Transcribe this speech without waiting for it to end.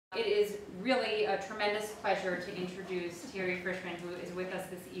It is really a tremendous pleasure to introduce Terry Frischman, who is with us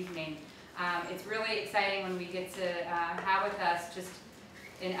this evening. It's really exciting when we get to have with us just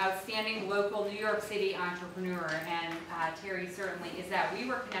an outstanding local New York City entrepreneur, and Terry certainly is that. We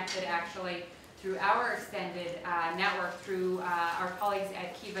were connected actually through our extended network through our colleagues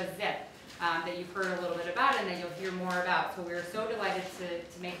at Kiva Zip that you've heard a little bit about and that you'll hear more about. So we're so delighted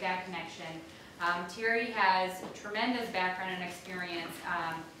to make that connection. Terry has tremendous background and experience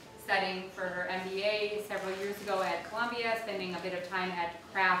studying for her MBA several years ago at Columbia, spending a bit of time at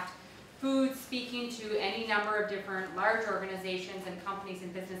Kraft Foods, speaking to any number of different large organizations and companies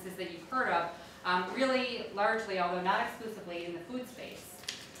and businesses that you've heard of, really largely, although not exclusively, in the food space.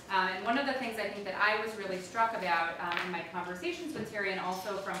 And one of the things I think that I was really struck about in my conversations with Terry, and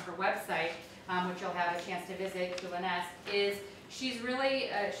also from her website, which you'll have a chance to visit, Culiness, is she's really,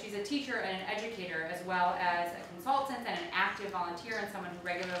 she's a teacher and an educator, as well as a consultant and an active volunteer, and someone who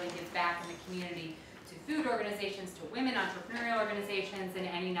regularly gives back in the community to food organizations, to women entrepreneurial organizations, and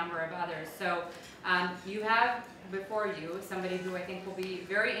any number of others. So you have before you somebody who I think will be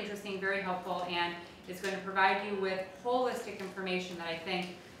very interesting, very helpful, and is going to provide you with holistic information that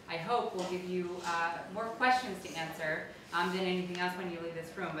I hope will give you more questions to answer than anything else when you leave this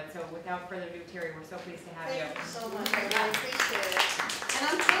room. But so without further ado, Terry, we're so pleased to have you. Thank you so much. I really appreciate it. And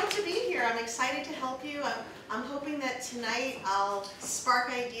I'm thrilled to be here. I'm excited to help you. I'm hoping that tonight I'll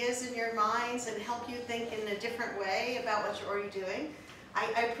spark ideas in your minds and help you think in a different way about what you're already doing.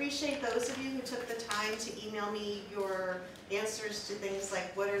 I appreciate those of you who took the time to email me your answers to things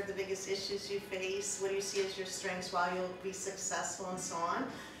like what are the biggest issues you face, what do you see as your strengths, why you'll be successful, and so on.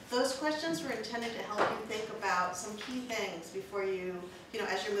 Those questions were intended to help you think about some key things before you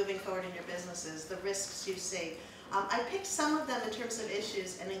as you're moving forward in your businesses, the risks you see. I picked some of them in terms of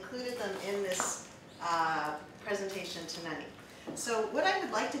issues and included them in this presentation tonight. So what I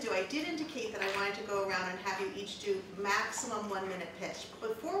would like to do, I did indicate that I wanted to go around and have you each do maximum 1-minute pitch.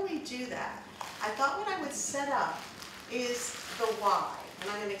 Before we do that, I thought what I would set up is the why. And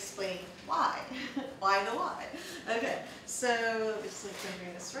I'm going to explain why. Why the why? Okay, so just make sure I'm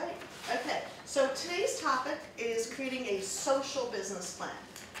doing this right. Okay, so today's topic is creating a social business plan.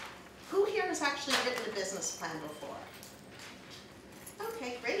 Who here has actually written a business plan before?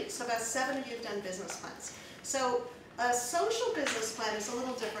 Okay, great. So about 7 of you have done business plans. So a social business plan is a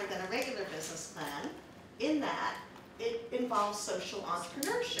little different than a regular business plan in that it involves social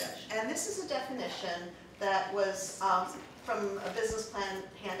entrepreneurship. And this is a definition that was from a business plan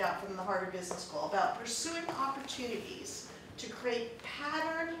handout from the Harvard Business School about pursuing opportunities to create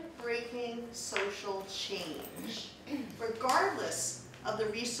pattern-breaking social change, regardless of the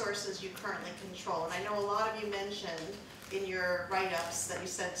resources you currently control. And I know a lot of you mentioned in your write-ups that you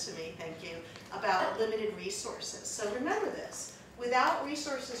sent to me, thank you, about limited resources. So remember this, without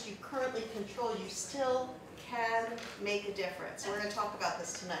resources you currently control, you still can make a difference. We're going to talk about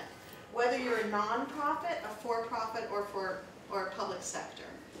this tonight. Whether you're a nonprofit, a for-profit, or public sector.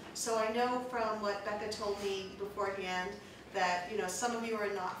 So I know from what Becca told me beforehand that some of you are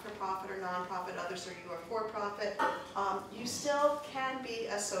not-for-profit or nonprofit, others are you are for-profit. You still can be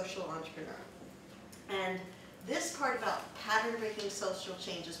a social entrepreneur. And this part about pattern-breaking social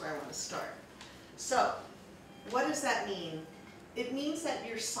change is where I want to start. So what does that mean? It means that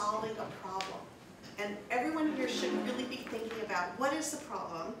you're solving a problem. And everyone here should really be thinking about what is the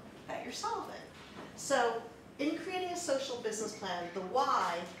problem that you're solving. So in creating a social business plan, the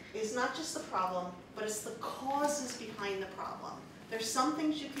why is not just the problem, but it's the causes behind the problem. There's some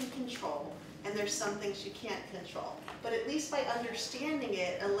things you can control, and there's some things you can't control. But at least by understanding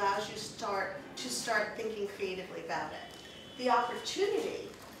it allows you to start thinking creatively about it. The opportunity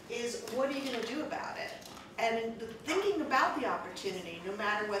is what are you going to do about it? And thinking about the opportunity, no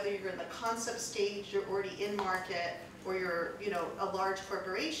matter whether you're in the concept stage, you're already in market, or you're a large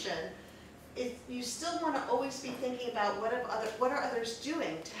corporation, you still want to always be thinking about what are others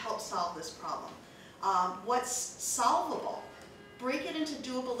doing to help solve this problem. What's solvable? Break it into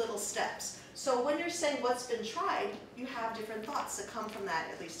doable little steps. So when you're saying what's been tried, you have different thoughts that come from that,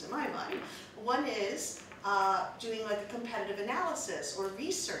 at least in my mind. One is doing like a competitive analysis or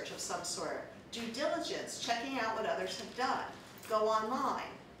research of some sort, due diligence, checking out what others have done, go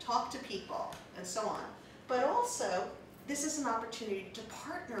online, talk to people, and so on. But also, this is an opportunity to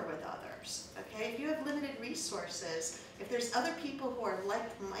partner with others, okay? If you have limited resources, if there's other people who are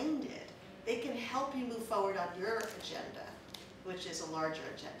like-minded, they can help you move forward on your agenda, which is a larger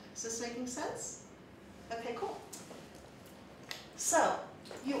agenda. Is this making sense? Okay, cool. So,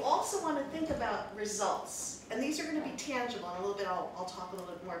 you also want to think about results, and these are going to be tangible, and a little bit I'll talk a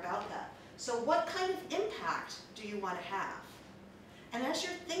little bit more about that. So what kind of impact do you want to have? And as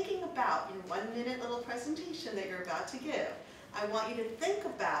you're thinking about your 1-minute little presentation that you're about to give, I want you to think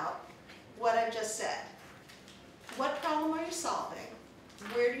about what I've just said. What problem are you solving?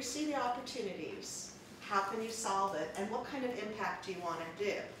 Where do you see the opportunities? How can you solve it? And what kind of impact do you want to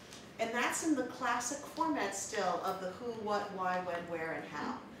do? And that's in the classic format still of the who, what, why, when, where, and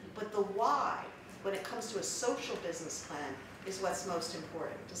how. But the why, when it comes to a social business plan, is what's most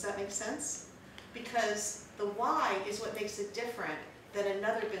important. Does that make sense? Because the why is what makes it different than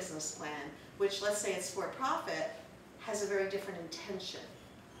another business plan, which, let's say it's for profit, has a very different intention.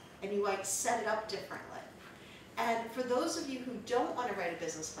 And you might set it up differently. And for those of you who don't want to write a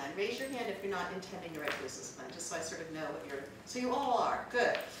business plan, raise your hand if you're not intending to write a business plan, just so I sort of know what you're, so you all are,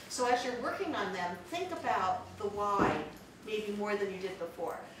 good. So as you're working on them, think about the why maybe more than you did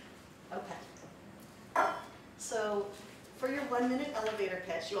before. Okay. So for your 1-minute elevator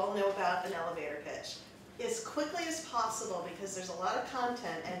pitch, you all know about an elevator pitch. As quickly as possible, because there's a lot of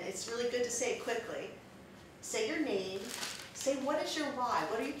content and it's really good to say it quickly, say your name, say what is your why,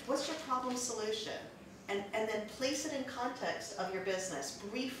 what's your problem solution? And then place it in context of your business,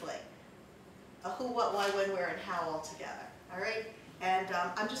 briefly. A who, what, why, when, where, and how all together, all right? And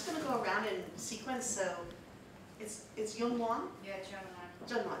I'm just gonna go around in sequence, so it's Young Won? Yeah, Jungwon.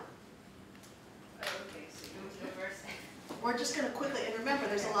 Jungwon. Oh, okay, so you go first. We're just gonna quickly, and remember,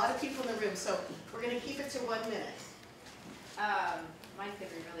 there's a lot of people in the room, so we're gonna keep it to 1 minute. Mine's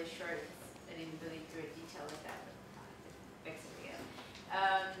gonna be really short, because I didn't really do a detail like that, but fix it again.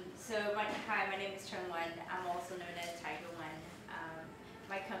 Hi, my name is Jungwon. I'm also known as Tiger One.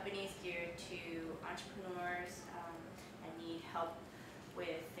 My company is geared to entrepreneurs that need help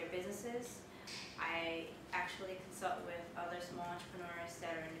with their businesses. I actually consult with other small entrepreneurs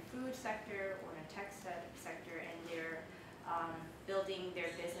that are in the food sector or in the tech sector, and they're building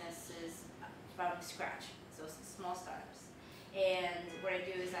their businesses from scratch, so small startups. And what I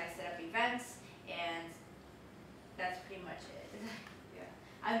do is I set up events, and that's pretty much it.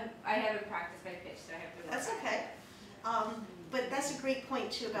 I haven't practiced my pitch, so I have to work. That's okay. But that's a great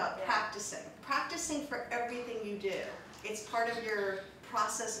point too about practicing. Practicing for everything you do. It's part of your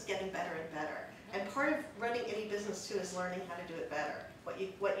process of getting better and better. And part of running any business too is learning how to do it better. What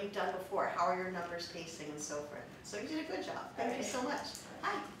you've done before, how are your numbers pacing and so forth. So you did a good job. Thank you so much.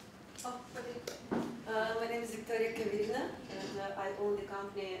 Hi. Oh, my name is Victoria Kavirina, and I own the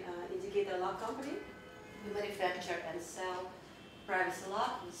company Indicator Lock Company. We manufacture and sell privacy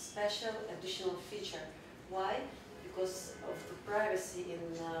lock with special additional feature. Why? Because of the privacy in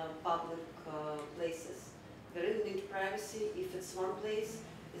public places. We really need privacy if it's one place,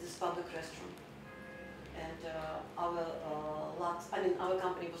 it's a public restroom. And our locks, our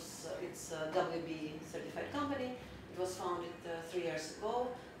company it's a WB certified company. It was founded 3 years ago,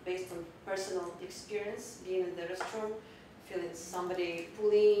 based on personal experience, being in the restroom, feeling somebody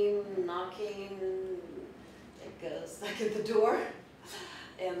pulling, knocking, like stuck at the door,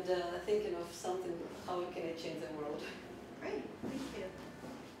 and thinking of something, how can I change the world? Great, thank you.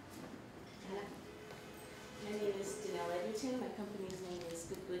 Anna? My name is Danelle Edgerton. My company's name is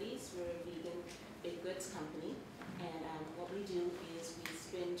Good Goodies. We're a vegan baked goods company, and what we do is we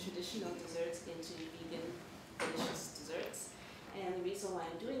spin traditional desserts into vegan delicious desserts. And the reason why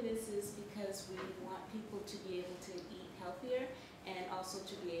I'm doing this is because we want people to be able to eat healthier and also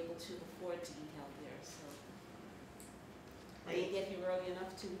to be able to afford to eat healthier. So I didn't get here early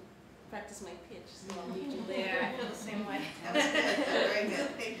enough to practice my pitch, so I'll leave you there. I feel the same way. That was good. Very good.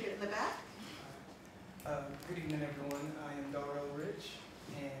 Thank you. In the back? Good evening, everyone. I am Darrell Rich,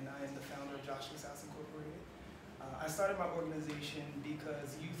 and I am the founder of Joshua's House Incorporated. I started my organization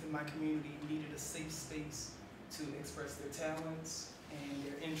because youth in my community needed a safe space to express their talents and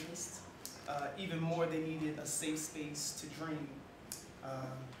their interests. Even more, they needed a safe space to dream.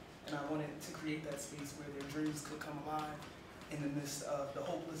 And I wanted to create that space where their dreams could come alive in the midst of the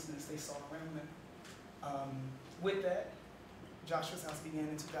hopelessness they saw around them. With that, Joshua's House began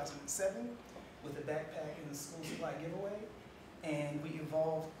in 2007 with a backpack and a school supply giveaway, and we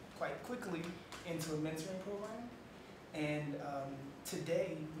evolved quite quickly into a mentoring program. And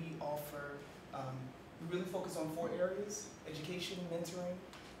today we offer, we really focus on 4 areas: education, mentoring,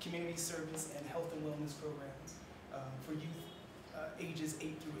 community service, and health and wellness programs for youth ages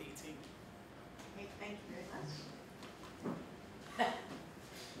 8 through 18. Great, thank you very much.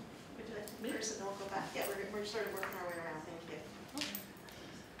 Would you like to be first, and then we'll go back? Yeah, we're sort of working our way around. Thank you.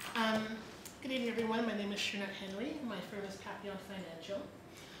 Good evening, everyone. My name is Shernette Henry. My firm is Papillon Financial.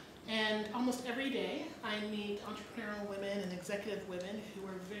 And almost every day, I meet entrepreneurial women and executive women who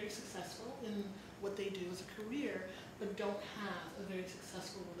are very successful in what they do as a career, but don't have a very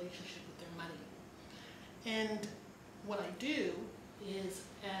successful relationship with their money. And what I do is,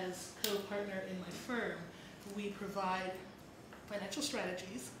 as co-partner in my firm, we provide financial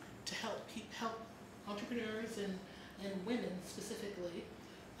strategies to help entrepreneurs and women specifically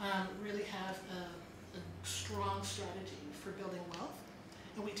really have a strong strategy for building wealth.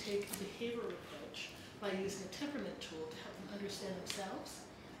 And we take a behavioral approach by using a temperament tool to help them understand themselves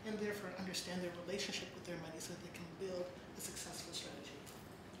and therefore understand their relationship with their money so that they can build a successful strategy.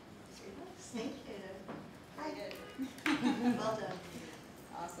 Thank you. Hi. Well done.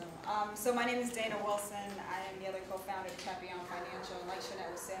 Awesome. So my name is Dana Wilson. I am the other co-founder of Papillon Financial. And like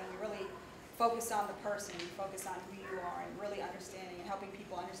Shanette was saying, we really focus on the person, focus on who you are, and really understanding and helping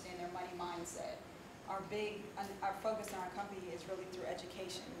people understand their money mindset. Our focus in our company is really through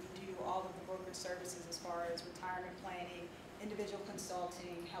education. We do all of the brokerage services as far as retirement planning, individual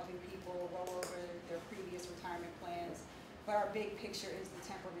consulting, helping people roll over their previous retirement plans. But our big picture is the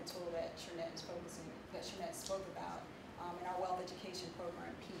temperament tool that Shanette spoke about in our wealth education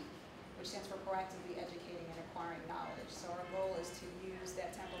program, PEAK, which stands for Proactively Educating and Acquiring Knowledge. So our goal is to use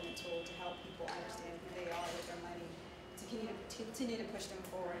that temperament tool to help people understand who they are with their money, to continue to push them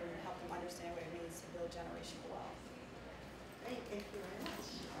forward and help them understand what it means to build generational wealth. Great, thank you very much.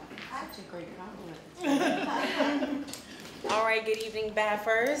 That's a great compliment. All right, good evening,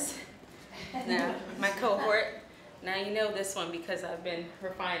 Baffers. Now, my cohort. Now you know this one because I've been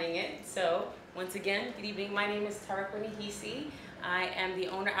refining it. So, once again, good evening. My name is Tarakwa Nahisi. I am the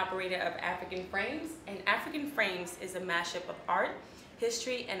owner-operator of African Frames, and African Frames is a mashup of art,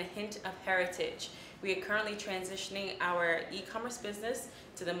 history, and a hint of heritage. We are currently transitioning our e-commerce business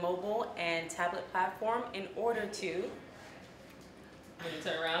to the mobile and tablet platform in order to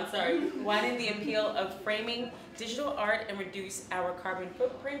widen the appeal of framing digital art and reduce our carbon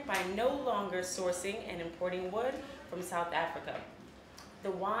footprint by no longer sourcing and importing wood from South Africa.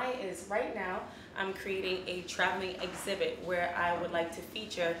 The why is right now I'm creating a traveling exhibit where I would like to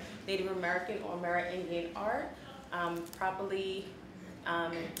feature Native American or Amerindian art,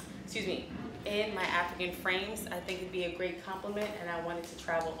 in my African frames. I think it'd be a great compliment, and I wanted to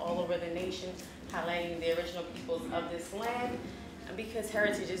travel all over the nation highlighting the original peoples of this land because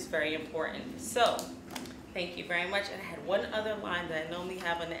heritage is very important. So, thank you very much. And I had one other line that I normally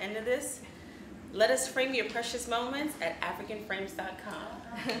have on the end of this. Let us frame your precious moments at africanframes.com.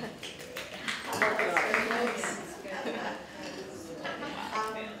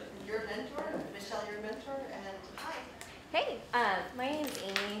 Your mentor, Michelle, your mentor, and hi. Hey, my name is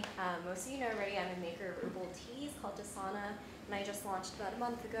Amy. Most of you know already I'm a maker of herbal teas called Dasana, and I just launched about a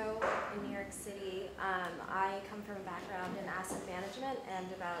month ago in New York City. I come from a background in asset management, and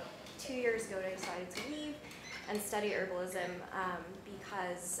about 2 years ago I decided to leave and study herbalism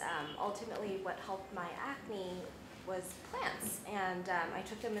because ultimately what helped my acne was plants, and I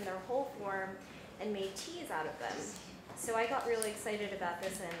took them in their whole form and made teas out of them. So I got really excited about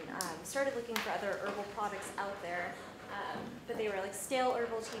this and started looking for other herbal products out there, but they were like stale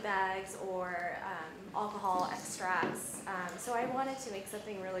herbal tea bags or alcohol extracts. So I wanted to make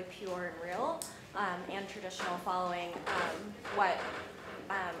something really pure and real and traditional, following what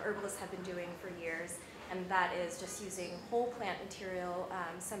herbalists have been doing for years, and that is just using whole plant material.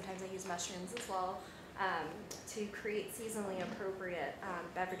 Sometimes I use mushrooms as well, to create seasonally appropriate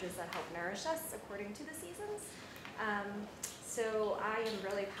beverages that help nourish us according to the seasons. So I am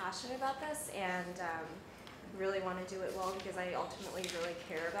really passionate about this and really want to do it well because I ultimately really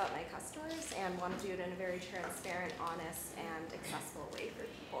care about my customers and want to do it in a very transparent, honest, and accessible way for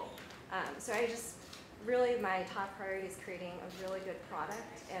people. So I just really, my top priority is creating a really good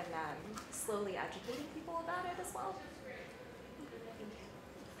product and slowly educating people about it as well.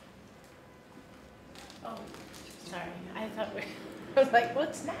 Oh, sorry. I thought I was like,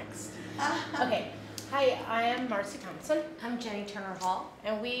 what's next? Okay. Hi, I am Marcy Thompson. I'm Jenny Turner Hall,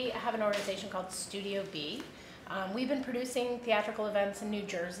 and we have an organization called Studio B. We've been producing theatrical events in New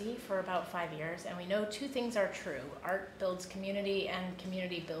Jersey for about 5 years, and we know two things are true. Art builds community, and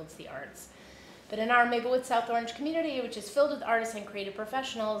community builds the arts. But in our Maplewood South Orange community, which is filled with artists and creative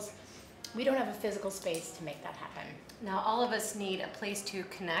professionals, we don't have a physical space to make that happen. Now, all of us need a place to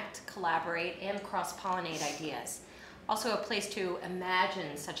connect, collaborate, and cross-pollinate ideas. Also a place to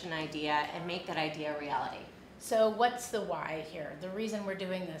imagine such an idea and make that idea a reality. So what's the why here? The reason we're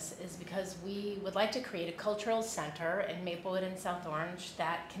doing this is because we would like to create a cultural center in Maplewood and South Orange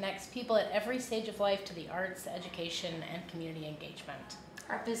that connects people at every stage of life to the arts, education, and community engagement.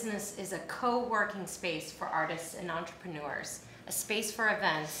 Our business is a co-working space for artists and entrepreneurs, a space for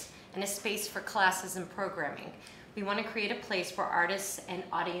events, and a space for classes and programming. We want to create a place where artists and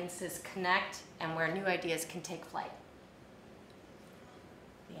audiences connect and where new ideas can take flight.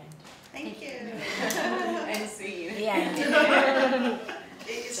 The end. Thank you. And scene. Yeah.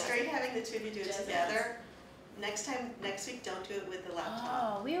 It's great having the two of you do it together. Next week, don't do it with the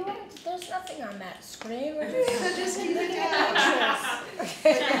laptop. Oh, there's nothing on that screen. So just keep it down.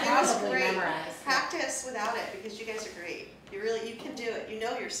 It was great. Practice without it because you guys are great. You can do it. You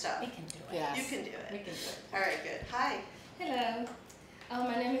know your stuff. We can do it. Yes. You can do it. We can do it. All right, good. Hi. Hello,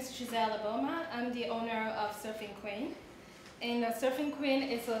 my name is Giselle Aboma. I'm the owner of Surfing Queen. And Surfing Queen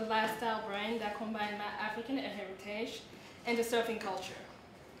is a lifestyle brand that combines my African heritage and the surfing culture.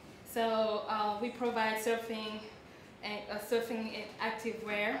 So we provide surfing and active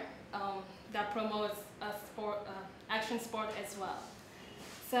wear that promotes action sport as well.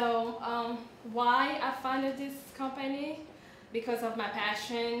 So why I founded this company? Because of my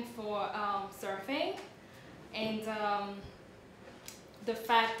passion for surfing and the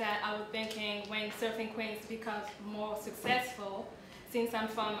fact that I was thinking when Surfing Queens becomes more successful, since I'm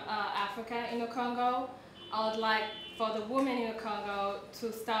from Africa in the Congo, I would like for the women in the Congo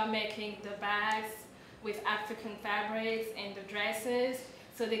to start making the bags with African fabrics and the dresses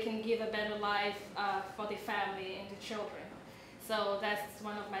so they can give a better life for the family and the children. So that's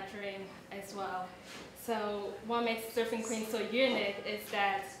one of my dreams as well. So what makes Surfing Queen so unique is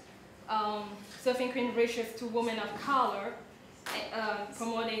that Surfing Queen reaches to women of color,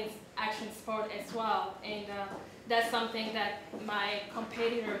 promoting action sport as well. And that's something that my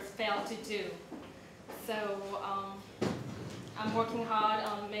competitors fail to do. So I'm working hard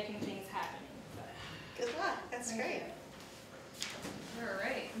on making things happen. Good luck. That's great. All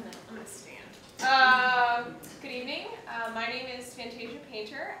right, I'm gonna stand. Good evening. My name is Fantasia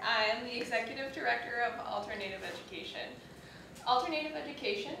Painter. I am the Executive Director of Alternative Education. Alternative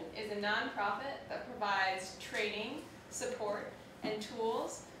Education is a nonprofit that provides training, support, and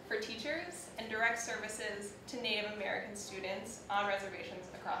tools for teachers and direct services to Native American students on reservations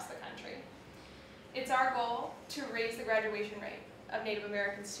across the country. It's our goal to raise the graduation rate of Native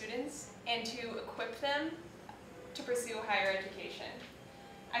American students and to equip them to pursue higher education.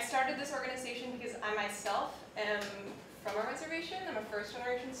 I started this organization because I myself am from a reservation. I'm a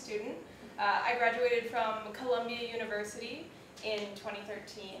first-generation student. I graduated from Columbia University in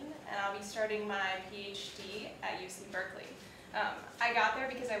 2013, and I'll be starting my PhD at UC Berkeley. I got there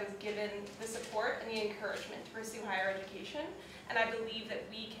because I was given the support and the encouragement to pursue higher education, and I believe that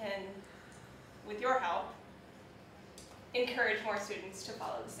we can, with your help, encourage more students to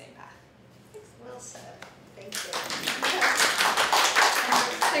follow the same path. Well said. Thank you.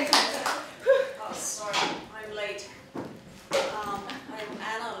 Oh, sorry, I'm late. I'm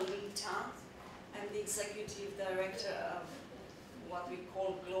Anna Lita. I'm the Executive Director of what we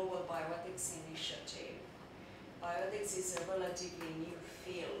call Global Bioethics Initiative. Bioethics is a relatively new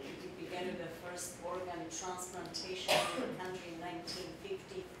field. We began with the first organ transplantation in the country in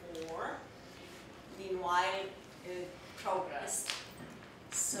 1954. Meanwhile, it progressed.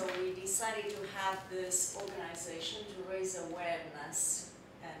 So we decided to have this organization to raise awareness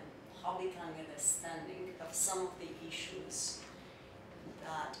and public understanding of some of the issues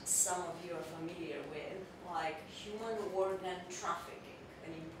that some of you are familiar with, like human organ trafficking,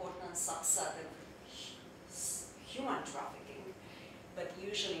 an important subset of human trafficking, but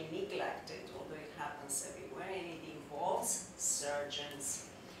usually neglected, although it happens everywhere, and it involves surgeons.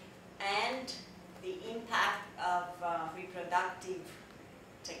 And the impact of reproductive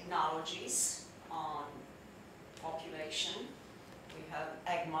technologies on population. We have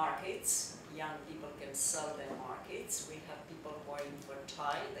egg markets. Young people can sell their markets. We have people who are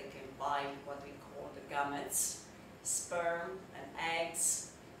infertile. They can buy what we call the gametes, sperm and eggs.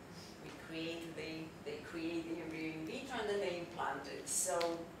 They create the embryo in vitro and then they implant it. So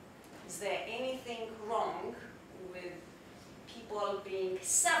is there anything wrong with people being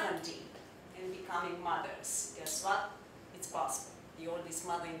 70 and becoming mothers? Guess what? It's possible. The oldest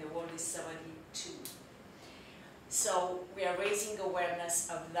mother in the world is 72. So we are raising awareness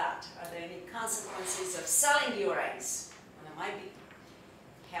of that. Are there any consequences of selling your eggs? And there might be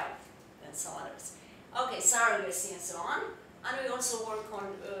health and some others. Okay, surrogacy and so on. And we also work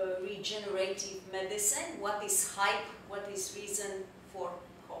on regenerative medicine. What is hype? What is reason for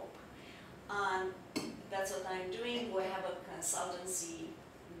hope? And that's what I'm doing. We have a consultancy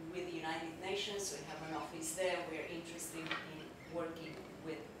with the United Nations. We have an office there. We're interested in working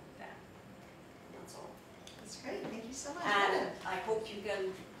with them. That's all. That's great. Thank you so much. And I hope you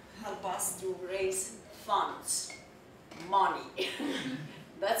can help us to raise funds, money.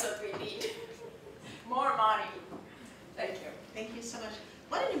 That's what we need. More money. Thank you. Thank you so much.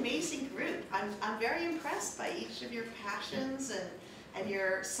 What an amazing group. I'm very impressed by each of your passions and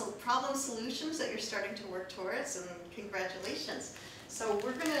your problem solutions that you're starting to work towards, and congratulations. So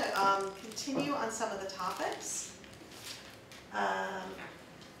we're going to continue on some of the topics.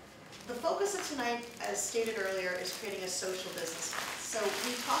 The focus of tonight, as stated earlier, is creating a social business. So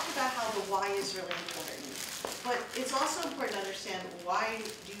we talked about how the why is really important, but it's also important to understand why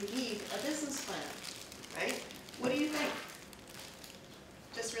do you need a business plan, right? What do you think?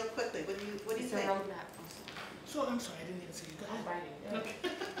 Just real quickly, what do you think? It's a roadmap. So, I'm sorry, I didn't mean to say you. Go I'm ahead.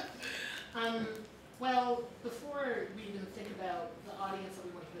 writing. Okay. Well, before we even think about the audience that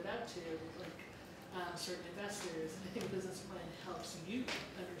we want to put it out to, like certain investors, I think a business plan helps you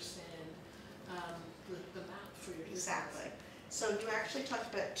understand the map for your business. Exactly. So you actually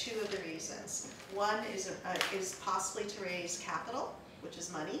talked about two of the reasons. One is possibly to raise capital, which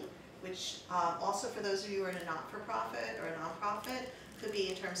is money, which also for those of you who are in a not-for-profit or a nonprofit, could be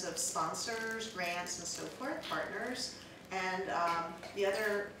in terms of sponsors, grants, and so forth, partners. And the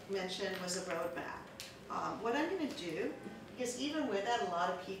other mention was a roadmap. What I'm going to do, because even with that, a lot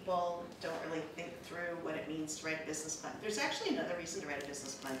of people don't really think through what it means to write a business plan. There's actually another reason to write a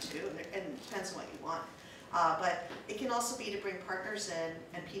business plan too, and it depends on what you want. But it can also be to bring partners in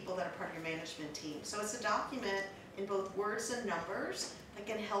and people that are part of your management team. So it's a document in both words and numbers that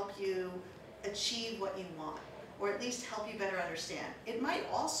can help you achieve what you want, or at least help you better understand. It might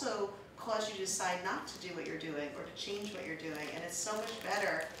also cause you to decide not to do what you're doing or to change what you're doing, and it's so much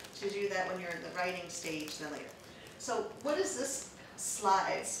better to do that when you're in the writing stage than later. So what is this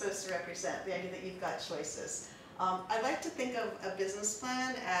slide supposed to represent, the idea that you've got choices? I like to think of a business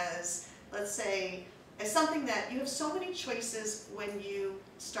plan as, let's say, as something that you have so many choices when you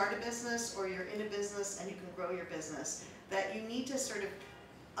start a business or you're in a business and you can grow your business, that you need to sort of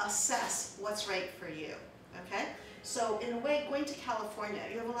assess what's right for you, okay? So in a way, going to California,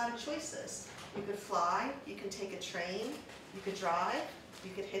 you have a lot of choices. You could fly, you can take a train, you could drive, you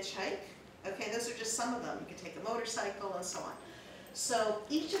could hitchhike. Okay, those are just some of them. You could take a motorcycle and so on. So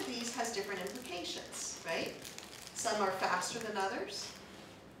each of these has different implications, right? Some are faster than others.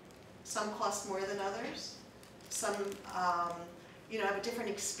 Some cost more than others. Some have a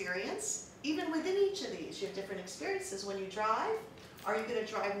different experience. Even within each of these, you have different experiences. When you drive, are you going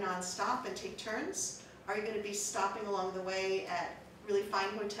to drive nonstop and take turns? Are you going to be stopping along the way at really fine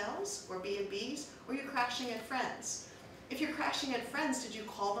hotels or B&Bs? Or are you crashing at friends? If you're crashing at friends, did you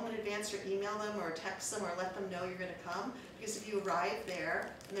call them in advance or email them or text them or let them know you're going to come? Because if you arrive there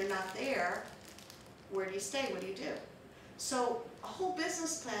and they're not there, where do you stay? What do you do? So a whole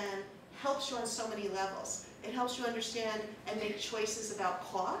business plan helps you on so many levels. It helps you understand and make choices about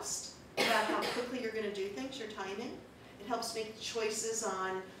cost, about how quickly you're going to do things, your timing. It helps make choices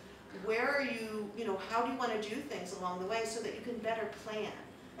on where are you, how do you want to do things along the way so that you can better plan.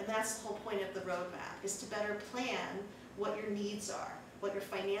 And that's the whole point of the roadmap, is to better plan what your needs are, what your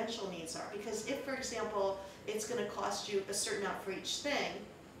financial needs are. Because if, for example, it's going to cost you a certain amount for each thing,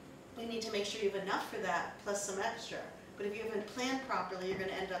 you need to make sure you have enough for that plus some extra. But if you haven't planned properly, you're going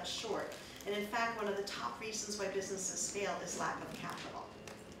to end up short. And in fact, one of the top reasons why businesses fail is lack of capital.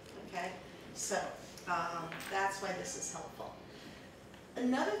 Okay? So that's why this is helpful.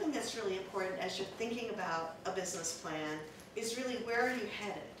 Another thing that's really important as you're thinking about a business plan is really where are you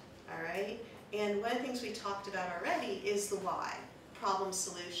headed, all right? And one of the things we talked about already is the why, problem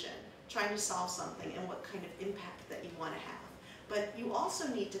solution, trying to solve something and what kind of impact that you want to have. But you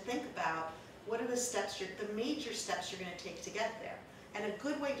also need to think about what are the steps, the major steps you're going to take to get there. And a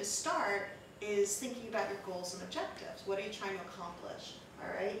good way to start is thinking about your goals and objectives. What are you trying to accomplish,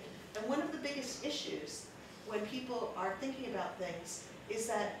 all right? And one of the biggest issues when people are thinking about things is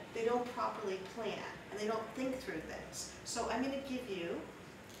that they don't properly plan and they don't think through things. So I'm going to give you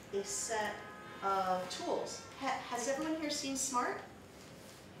a set of tools. Has everyone here seen SMART?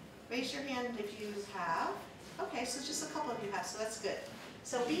 Raise your hand if you have. Okay, so just a couple of you have, so that's good.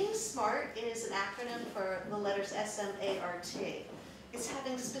 So being SMART is an acronym for the letters S-M-A-R-T. It's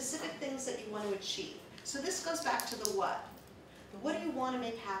having specific things that you want to achieve. So this goes back to the what. What do you want to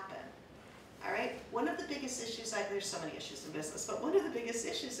make happen? All right, one of the biggest issues, there's so many issues in business, but one of the biggest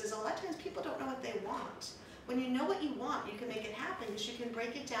issues is a lot of times people don't know what they want. When you know what you want, you can make it happen because you can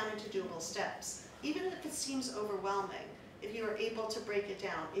break it down into doable steps. Even if it seems overwhelming, if you are able to break it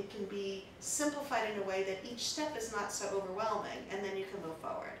down, it can be simplified in a way that each step is not so overwhelming, and then you can move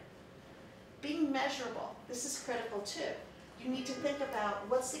forward. Being measurable, this is critical too. You need to think about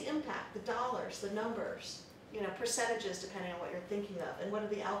what's the impact, the dollars, the numbers, percentages depending on what you're thinking of, and what are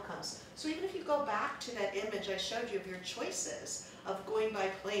the outcomes. So even if you go back to that image I showed you of your choices of going by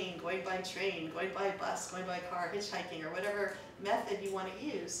plane, going by train, going by bus, going by car, hitchhiking, or whatever method you want to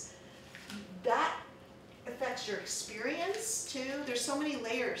use, that affects your experience too. There's so many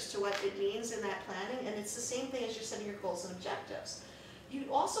layers to what it means in that planning, and it's the same thing as you're setting your goals and objectives. You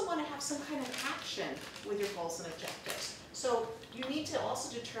also want to have some kind of action with your goals and objectives. So you need to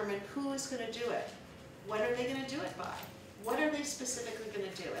also determine who is going to do it. When are they going to do it by? What are they specifically going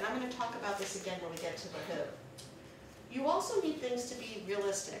to do? And I'm going to talk about this again when we get to the who. You also need things to be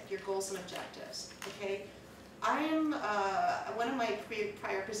realistic, your goals and objectives, okay? I am, one of my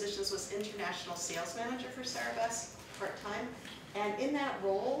prior positions was international sales manager for Cerebus, part-time. And in that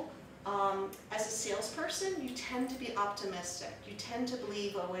role, as a salesperson, you tend to be optimistic. You tend to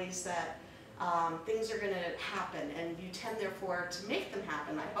believe always that things are going to happen, and you tend therefore to make them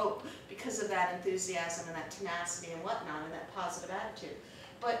happen, I hope, because of that enthusiasm and that tenacity and whatnot and that positive attitude.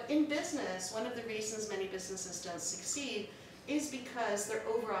 But in business, one of the reasons many businesses don't succeed is because they're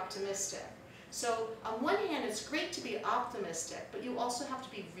over-optimistic. So on one hand, it's great to be optimistic, but you also have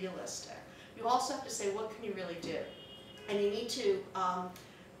to be realistic. You also have to say, what can you really do? And you need to,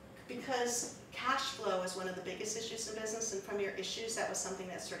 because cash flow is one of the biggest issues in business, and from your issues, that was something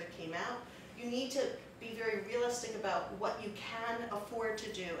that sort of came out. You need to be very realistic about what you can afford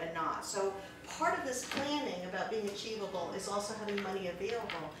to do and not. So part of this planning about being achievable is also having money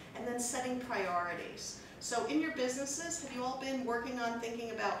available and then setting priorities. So in your businesses, have you all been working on thinking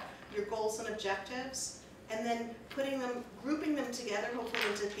about your goals and objectives and then putting them, grouping them together,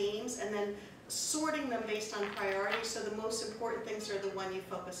 hopefully into themes, and then sorting them based on priorities so the most important things are the one you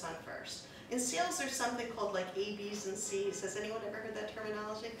focus on first? In sales, there's something called like A, B's, and C's. Has anyone ever heard that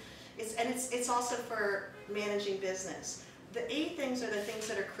terminology? It's also for managing business. The A things are the things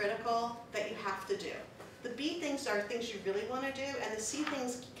that are critical that you have to do. The B things are things you really want to do, and the C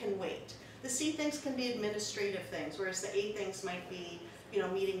things can wait. The C things can be administrative things, whereas the A things might be,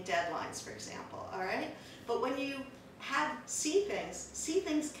 meeting deadlines, for example, all right? But when you have C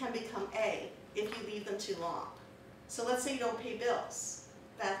things can become A if you leave them too long. So let's say you don't pay bills.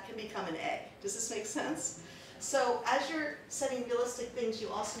 That can become an A. Does this make sense? So as you're setting realistic things, you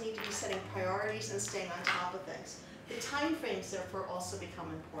also need to be setting priorities and staying on top of things. The time frames, therefore, also become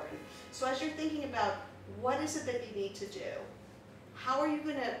important. So as you're thinking about what is it that you need to do, how are you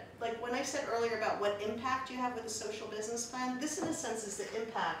going to, like when I said earlier about what impact you have with a social business plan, this in a sense is the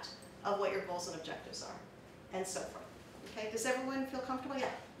impact of what your goals and objectives are, and so forth. Okay, does everyone feel comfortable? Yeah.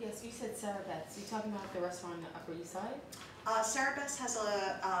 Yes, you said Cerebus. You talking about the restaurant on the Upper East Side? Cerebus has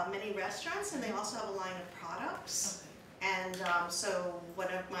many restaurants, and they also have a line of products. Okay. And so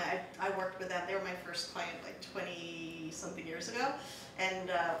I worked with them. They were my first client like 20-something years ago.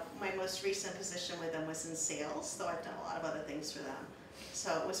 And my most recent position with them was in sales, though I've done a lot of other things for them.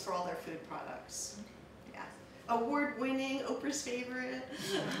 So it was for all their food products. Yeah. Award-winning, Oprah's favorite.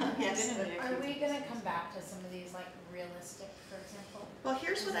 Yes. Are we going to come back to some of these, like realistic, for example? Well,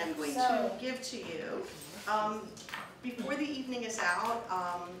 here's what I'm going to give to you. Before the evening is out,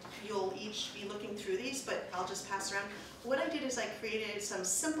 you'll each be looking through these, but I'll just pass around. What I did is I created some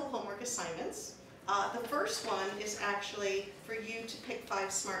simple homework assignments. The first one is actually for you to pick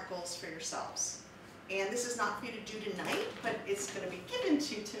 5 SMART goals for yourselves. And this is not for you to do tonight, but it's going to be given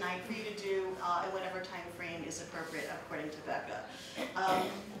to you tonight for you to do in whatever time frame is appropriate according to Becca.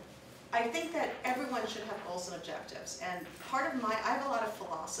 I think that everyone should have goals and objectives. And part of I have a lot of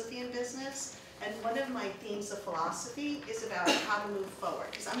philosophy in business. And one of my themes of philosophy is about how to move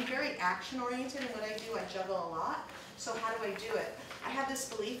forward. Because I'm very action-oriented in what I do. I juggle a lot. So how do I do it? I have this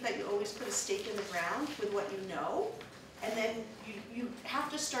belief that you always put a stake in the ground with what you know. And then you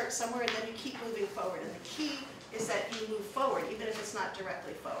have to start somewhere, and then you keep moving forward. And the key is that you move forward, even if it's not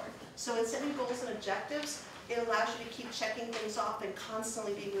directly forward. So in setting goals and objectives, it allows you to keep checking things off and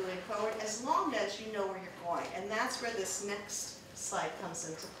constantly be moving forward as long as you know where you're going. And that's where this next slide comes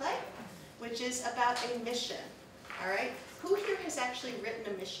into play, which is about a mission, all right? Who here has actually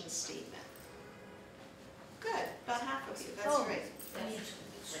written a mission statement? Good, about half of you, that's great.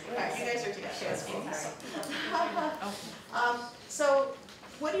 All right, you guys are together, that's cool. So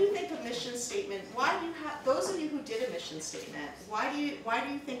what do you think of mission statement? Why do you have, those of you who did a mission statement, why do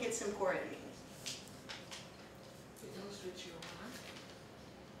you think it's important? It illustrates your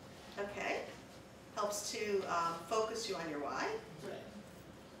why. Okay, helps to focus you on your why. Right.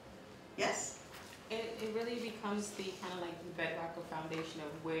 Yes? It really becomes the kind of like the bedrock or foundation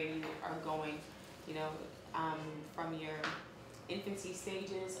of where you are going, from your infancy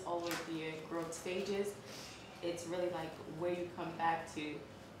stages all the way to your growth stages. It's really like where you come back to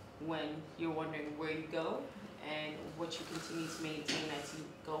when you're wondering where you go and what you continue to maintain as you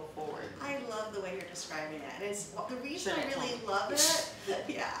go forward. I love the way you're describing it. And it's the reason I really love it.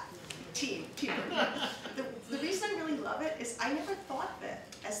 Yeah, team. The reason I really love it is I never thought of it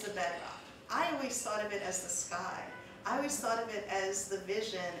as the bedrock. I always thought of it as the sky. I always thought of it as the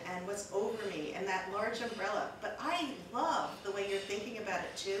vision and what's over me and that large umbrella. But I love the way you're thinking about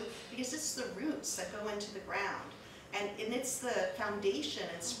it too, because it's the roots that go into the ground. And it's the foundation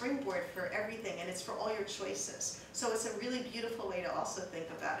and springboard for everything, and it's for all your choices. So it's a really beautiful way to also think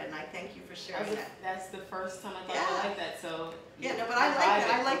about it, and I thank you for sharing that. That's the first time I thought I like that, so. Yeah, no, but I like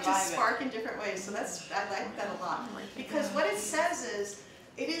that. I like to spark in different ways, so I like that a lot. Because what it says is,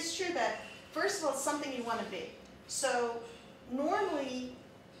 it is true that, first of all, it's something you want to be. So normally,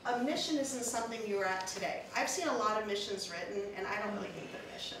 a mission isn't something you're at today. I've seen a lot of missions written, and I don't really think they're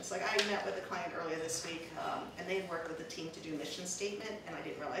missions. Like I met with a client earlier this week, and they had worked with a team to do mission statement, and I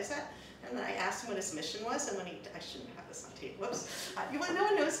didn't realize that. And then I asked him what his mission was, and when I shouldn't have this on tape, whoops. No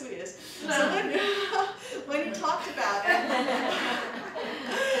one knows who he is. So when he talked about it,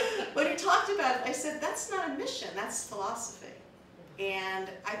 I said, that's not a mission, that's philosophy. And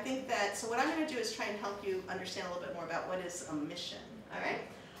I think that, so what I'm going to do is try and help you understand a little bit more about what is a mission, all right?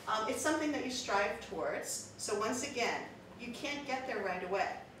 It's something that you strive towards. So once again, you can't get there right away,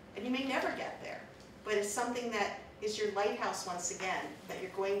 and you may never get there, but it's something that is your lighthouse once again, that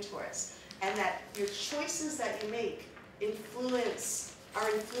you're going towards, and that your choices that you make are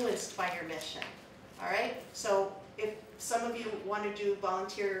influenced by your mission, all right? So if some of you want to do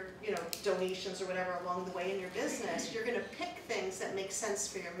volunteer, donations or whatever along the way in your business, you're going to pick things that make sense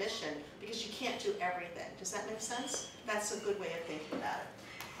for your mission, because you can't do everything. Does that make sense? That's a good way of thinking about it.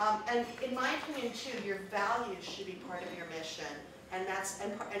 And in my opinion, too, your values should be part of your mission, and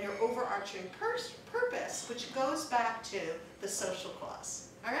your overarching purpose, which goes back to the social cause.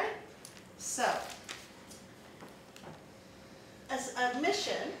 All right. So, as a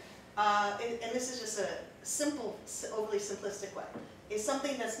mission, and this is just a simple, overly simplistic way, is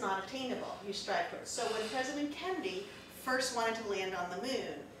something that's not attainable. You strive for it. So when President Kennedy first wanted to land on the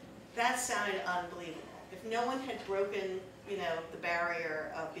moon, that sounded unbelievable. If no one had broken the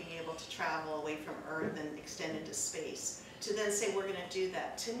barrier of being able to travel away from Earth and extend into space, to then say we're going to do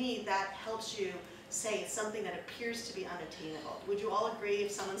that, to me that helps you say it's something that appears to be unattainable. Would you all agree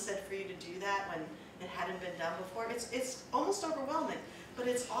if someone said for you to do that when it hadn't been done before? It's almost overwhelming, but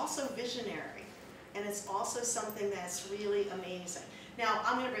it's also visionary, and it's also something that's really amazing. Now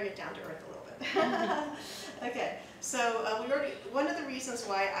I'm going to bring it down to earth a little bit. Okay, so one of the reasons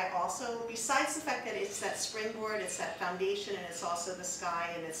why I also, besides the fact that it's that springboard, it's that foundation, and it's also the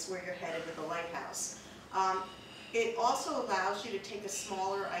sky, and it's where you're headed with the lighthouse, it also allows you to take a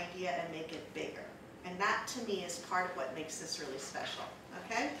smaller idea and make it bigger. And that, to me, is part of what makes this really special,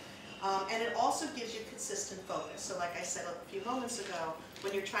 okay? And it also gives you consistent focus. So like I said a few moments ago,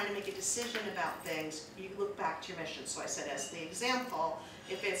 when you're trying to make a decision about things, you look back to your mission. So I said as the example,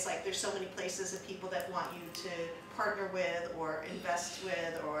 if it's like there's so many places of people that want you to partner with or invest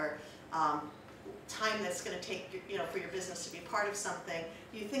with, or time that's going to take for your business to be part of something,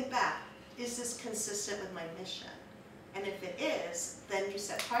 you think back, is this consistent with my mission? And if it is, then you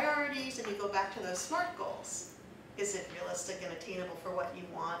set priorities and you go back to those SMART goals. Is it realistic and attainable for what you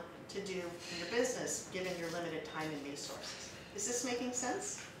want to do in your business, given your limited time and resources? Is this making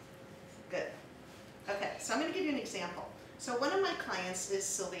sense? Good. Okay, so I'm going to give you an example. So one of my clients is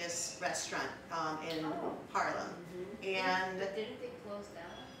Sylvia's restaurant in Harlem. And But didn't they close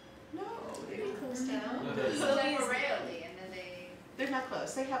down? no, they didn't close down. So temporarily, and then They're not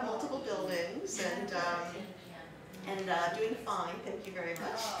closed. They have multiple buildings and doing fine. Thank you very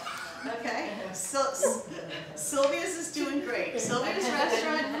much. Okay, so Sylvia's is doing great. Sylvia's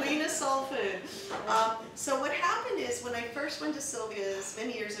restaurant, queen of soul food. So what happened is when I first went to Sylvia's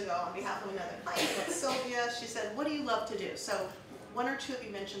many years ago on behalf of another client, Sylvia, she said, what do you love to do? So one or two of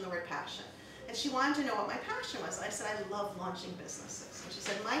you mentioned the word passion. And she wanted to know what my passion was. And I said, I love launching businesses. And she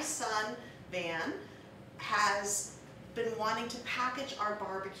said, my son, Van, has been wanting to package our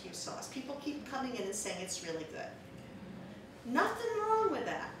barbecue sauce. People keep coming in and saying it's really good. Nothing wrong with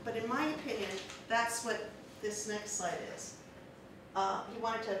that, but in my opinion, that's what this next slide is. He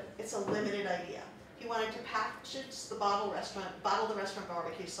wanted to, it's a limited idea. He wanted to package bottle the restaurant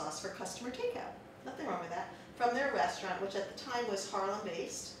barbecue sauce for customer takeout. Nothing wrong with that. From their restaurant, which at the time was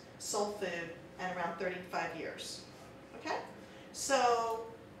Harlem-based, soul food, and around 35 years. Okay? So,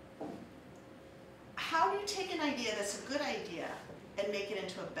 how do you take an idea that's a good idea and make it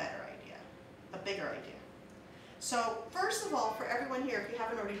into a better idea, a bigger idea? So first of all, for everyone here, if you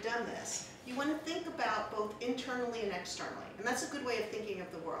haven't already done this, you want to think about both internally and externally. And that's a good way of thinking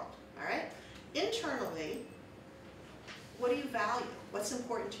of the world, all right? Internally, what do you value? What's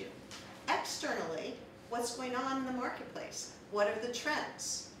important to you? Externally, what's going on in the marketplace? What are the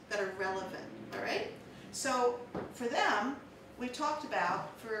trends that are relevant, all right? So for them, we talked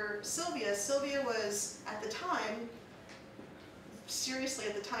about, for Sylvia, Sylvia was, at the time, seriously,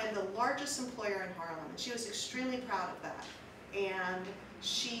 at the time, the largest employer in Harlem, and she was extremely proud of that. And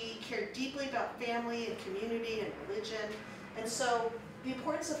she cared deeply about family and community and religion. And so the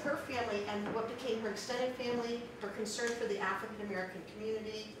importance of her family and what became her extended family, her concern for the African American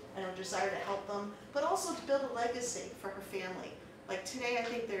community and her desire to help them, but also to build a legacy for her family. Like today, I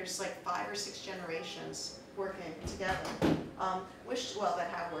think there's like 5 or 6 generations working together, that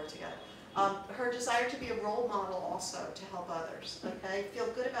have worked together. Her desire to be a role model also to help others, okay? Feel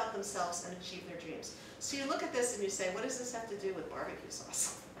good about themselves and achieve their dreams. So you look at this and you say, what does this have to do with barbecue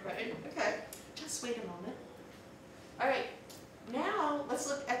sauce, right? Okay, just wait a moment. All right, now let's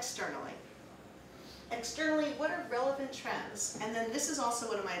look externally. Externally, what are relevant trends? And then this is also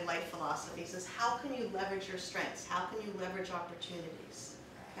one of my life philosophies, is how can you leverage your strengths? How can you leverage opportunities,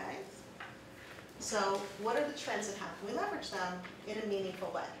 okay? So what are the trends and how can we leverage them in a meaningful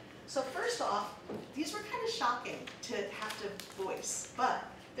way? So first off, these were kind of shocking to have to voice, but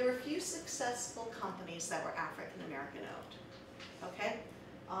there were few successful companies that were African American owned, okay?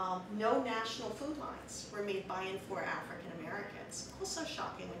 No national food lines were made by and for African Americans. Also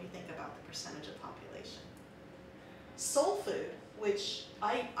shocking when you think about the percentage of population. Soul food, which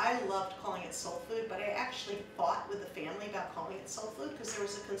I loved calling it soul food, but I actually fought with the family about calling it soul food because there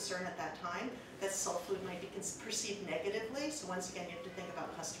was a concern at that time that soul food might be perceived negatively. So once again, you have to think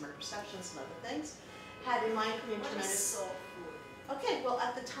about customer perceptions and other things. Had, in my opinion, tremendous soul food? Okay, well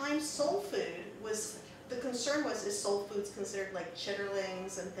at the time, soul food was, the concern was, is soul foods considered like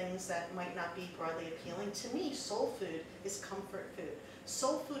chitterlings and things that might not be broadly appealing? To me, soul food is comfort food.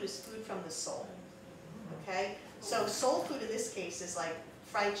 Soul food is food from the soul, okay? So soul food in this case is like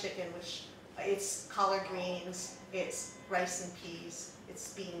fried chicken, which it's collard greens, it's rice and peas,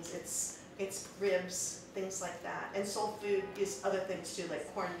 it's beans, it's ribs, things like that. And soul food is other things too,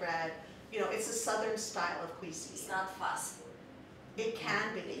 like cornbread. You know, it's a southern style of cuisine. It's not fast food. It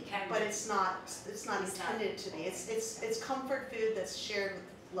can be, but it's not intended to be. It's comfort food that's shared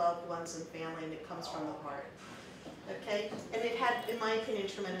with loved ones and family, and it comes from the heart. Okay? And it had, in my opinion,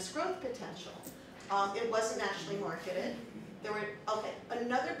 tremendous growth potential. It wasn't nationally marketed. There were, okay,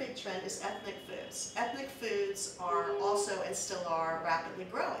 another big trend is ethnic foods. Ethnic foods are also and still are rapidly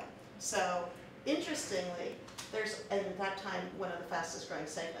growing. So, interestingly, there's, at that time, one of the fastest growing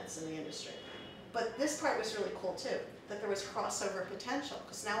segments in the industry. But this part was really cool too, that there was crossover potential.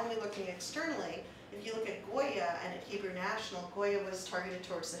 Because now when we're looking externally, if you look at Goya and at Hebrew National, Goya was targeted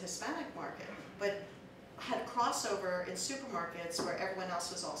towards the Hispanic market, but had crossover in supermarkets where everyone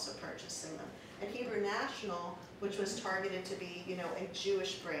else was also purchasing them. And Hebrew National, which was targeted to be, you know, a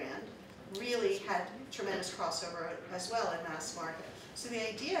Jewish brand, really had tremendous crossover as well in mass market. So the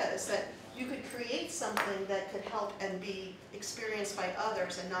idea is that you could create something that could help and be experienced by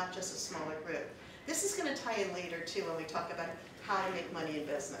others and not just a smaller group. This is going to tie in later too when we talk about how to make money in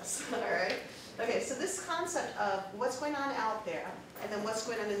business, all right? Okay, so this concept of what's going on out there and then what's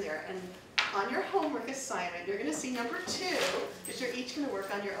going on in there. And on your homework assignment, you're going to see number 2, is you're each going to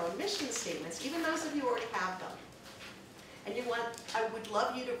work on your own mission statements, even those of you who already have them. And I would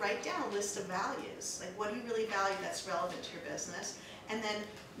love you to write down a list of values. Like, what do you really value that's relevant to your business? And then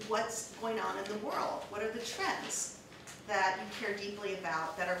what's going on in the world? What are the trends that you care deeply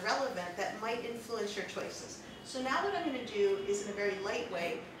about, that are relevant, that might influence your choices? So now what I'm going to do is, in a very light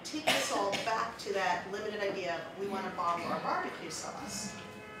way, take this all back to that limited idea of we want to bottle our barbecue sauce.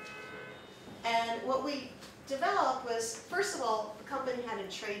 And what we developed was, first of all, the company had it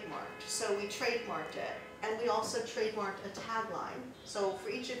trademarked. So we trademarked it. And we also trademarked a tagline. So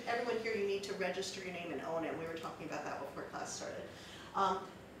for everyone here, you need to register your name and own it. We were talking about that before class started.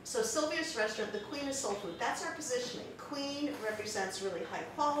 So Sylvia's Restaurant, the Queen of Soul Food, that's our positioning. Queen represents really high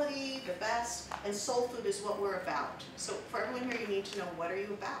quality, the best, and soul food is what we're about. So for everyone here, you need to know, what are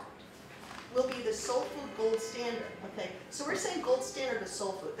you about? We'll be the soul food gold standard, okay? So we're saying gold standard of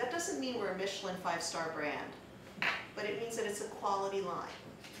soul food. That doesn't mean we're a Michelin 5-star brand, but it means that it's a quality line.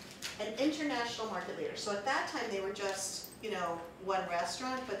 An international market leader. So at that time, they were just, you know, one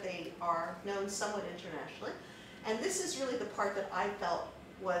restaurant, but they are known somewhat internationally. And this is really the part that I felt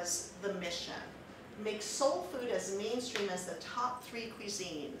was the mission. Make soul food as mainstream as the top 3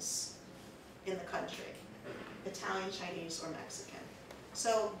 cuisines in the country: Italian, Chinese, or Mexican.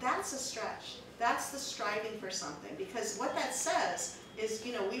 So that's a stretch. That's the striving for something, because what that says is,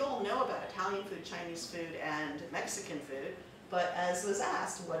 you know, we all know about Italian food, Chinese food, and Mexican food, but as was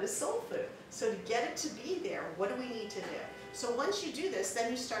asked, what is soul food? So to get it to be there, what do we need to do? So once you do this,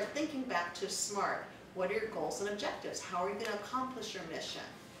 then you start thinking back to SMART. What are your goals and objectives? How are you going to accomplish your mission?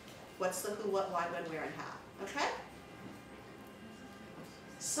 What's the who, what, why, when, where, and how? Okay?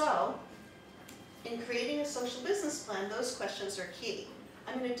 So, In creating a social business plan, those questions are key.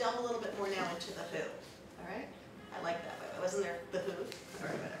 I'm going to delve a little bit more now into the who, all right? I like that, by the way. Wasn't there the who? All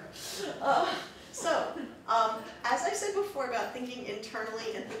right, whatever. As I said before about thinking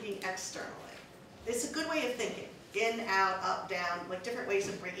internally and thinking externally, it's a good way of thinking. In, out, up, down, like different ways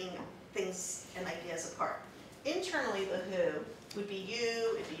of breaking things and ideas apart. Internally, the who would be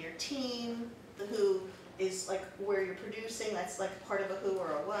you, it'd be your team. The who is like where you're producing, that's like part of a who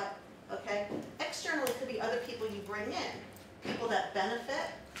or a what, okay? Externally could be other people you bring in, people that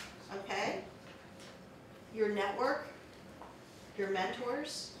benefit, okay? Your network, your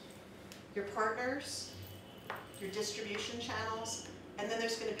mentors, your partners, your distribution channels, and then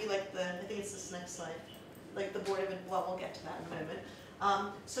there's going to be like the, I think it's this next slide, like the board of, well, we'll get to that in a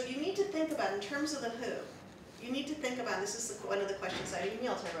moment. So you need to think about, in terms of the who, you need to think about, this is one of the questions I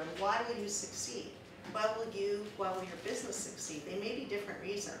emailed to everyone, why will you succeed? Why will your business succeed? They may be different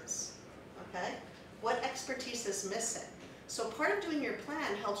reasons, okay? What expertise is missing? So part of doing your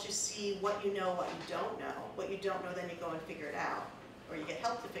plan helps you see what you know, what you don't know. What you don't know, then you go and figure it out, or you get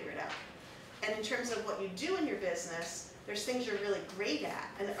help to figure it out. And in terms of what you do in your business, there's things you're really great at,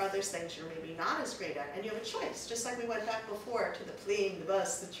 and there are other things you're maybe not as great at, and you have a choice. Just like we went back before to the plane, the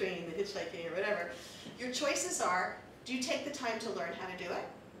bus, the train, the hitchhiking, or whatever. Your choices are, do you take the time to learn how to do it?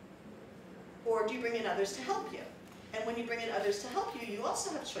 Or do you bring in others to help you? And when you bring in others to help you, you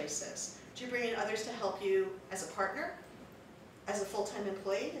also have choices. Do you bring in others to help you as a partner, as a full-time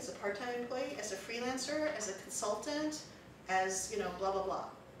employee, as a part-time employee, as a freelancer, as a consultant, as, blah, blah, blah,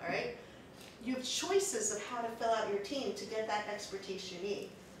 all right? You have choices of how to fill out your team to get that expertise you need.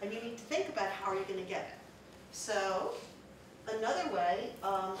 And you need to think about how are you going to get it. So another way,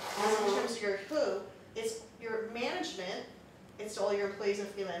 in terms of your who, is your management. It's all your employees and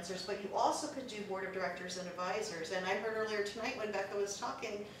freelancers, but you also could do board of directors and advisors. And I heard earlier tonight when Becca was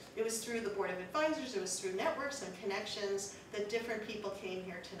talking, it was through the board of advisors, it was through networks and connections that different people came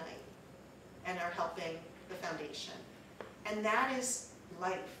here tonight and are helping the foundation. And that is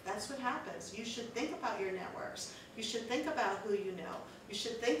life. That's what happens. You should think about your networks. You should think about who you know. You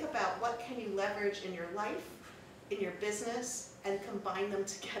should think about what can you leverage in your life, in your business, and combine them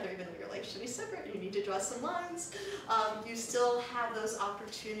together. Even though your life should be separate, you need to draw some lines. You still have those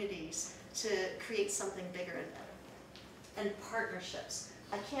opportunities to create something bigger and better. And partnerships.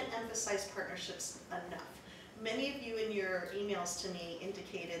 I can't emphasize partnerships enough. Many of you in your emails to me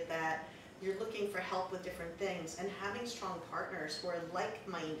indicated that you're looking for help with different things, and having strong partners who are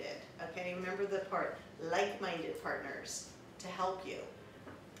like-minded, okay? Remember the part, like-minded partners to help you.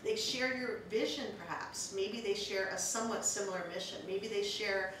 They share your vision, perhaps. Maybe they share a somewhat similar mission. Maybe they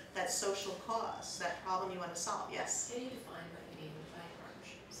share that social cause, that problem you want to solve. Yes? How do you define what you mean by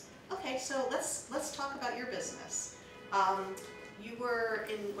partnerships? Okay, so let's talk about your business. You were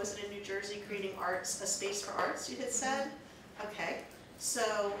in, was it in New Jersey, creating arts, a space for arts, you had said? Okay,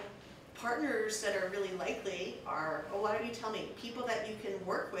 so partners that are really likely are, well, why don't you tell me, people that you can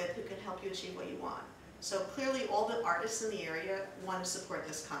work with who can help you achieve what you want. So clearly all the artists in the area want to support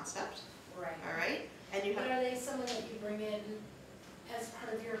this concept. Right. All right? And you have, But are they someone that you bring in as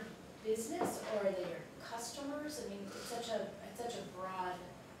part of your business, or are they your customers? I mean, it's such a broad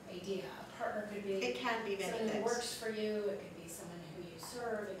idea. A partner could be it can be many someone things. who works for you, it could be someone who you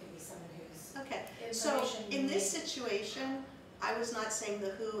serve, it could be someone who's Okay, so information in you this need. situation, I was not saying the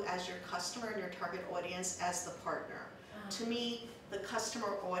who as your customer and your target audience as the partner. To me, the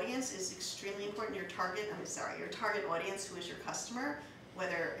customer audience is extremely important. Your target audience, who is your customer,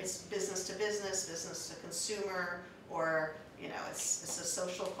 whether it's business to business, business to consumer, or it's a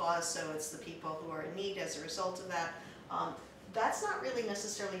social cause, so it's the people who are in need as a result of that. That's not really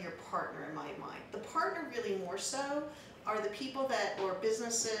necessarily your partner in my mind. The partner really more so are the people that, or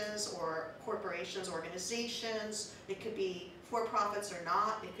businesses or corporations, organizations, it could be for-profits or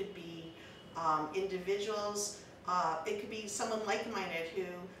not, it could be individuals, it could be someone like-minded who,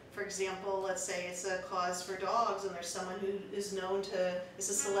 for example, let's say it's a cause for dogs and there's someone who is known to, is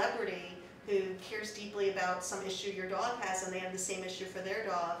a celebrity who cares deeply about some issue your dog has and they have the same issue for their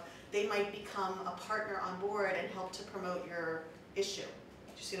dog. They might become a partner on board and help to promote your issue. Do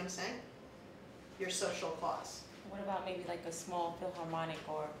you see what I'm saying? Your social cause. What about maybe like a small philharmonic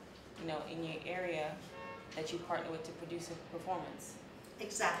or, in your area that you partner with to produce a performance?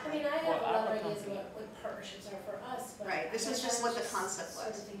 Exactly. I mean, I have Or a lot other of ideas company. about what partnerships are for us, but Right, this was just what the concept sort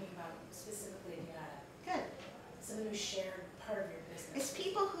of was. thinking about specifically, Good. someone who shared part of your business. It's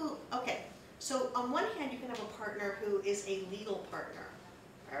people who, okay, so on one hand you can have a partner who is a legal partner,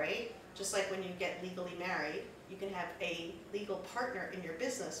 all right? Just like when you get legally married, you can have a legal partner in your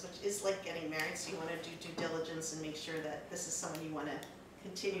business, which is like getting married, so you want to do due diligence and make sure that this is someone you want to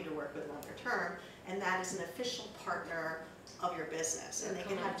continue to work with longer term, and that is an official partner of your business, and they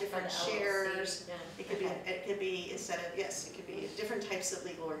can have different shares. It could be instead of, yes, it could be different types of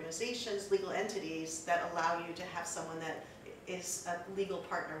legal organizations, legal entities that allow you to have someone that is a legal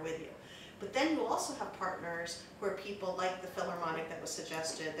partner with you. But then you also have partners who are people like the Philharmonic that was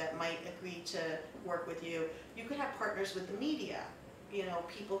suggested that might agree to work with you. You could have partners with the media, you know,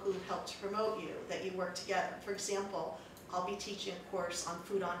 people who help to promote you, that you work together. For example, I'll be teaching a course on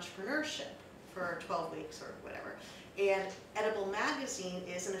food entrepreneurship for 12 weeks or whatever. And Edible Magazine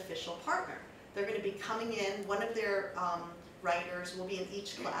is an official partner. They're going to be coming in, one of their writers will be in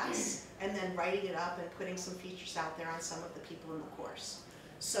each class, and then writing it up and putting some features out there on some of the people in the course.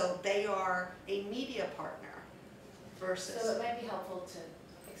 So they are a media partner versus... So it might be helpful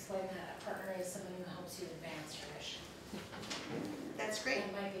to explain that a partner is someone who helps you advance your mission. That's great.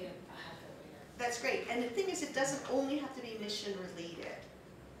 That might be a habit later. That's great. And the thing is, it doesn't only have to be mission related.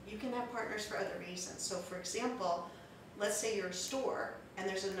 You can have partners for other reasons. So for example, let's say you're a store and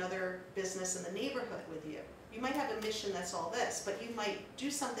there's another business in the neighborhood with you. You might have a mission that's all this, but you might do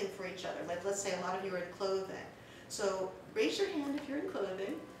something for each other. Like let's say a lot of you are in clothing. So raise your hand if you're in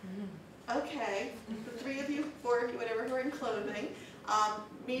clothing. Okay, the 3 of you, 4 of you, whatever, who are in clothing.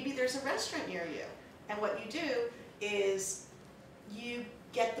 Maybe there's a restaurant near you. And what you do is you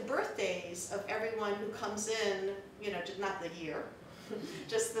get the birthdays of everyone who comes in, you know, not the year,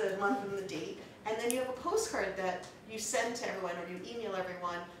 just the month and the date. And then you have a postcard that you send to everyone or you email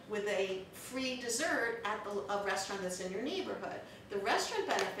everyone with a free dessert at a restaurant that's in your neighborhood. The restaurant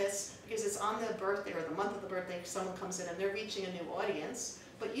benefits because it's on the birthday or the month of the birthday, someone comes in and they're reaching a new audience,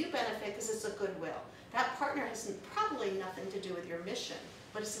 but you benefit because it's a goodwill. That partner has probably nothing to do with your mission,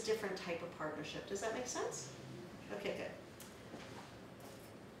 but it's a different type of partnership. Does that make sense? Okay, good.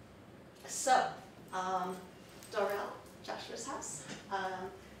 So, Dorel, Joshua's house.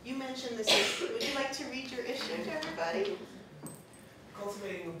 You mentioned this issue. Would you like to read your issue to everybody?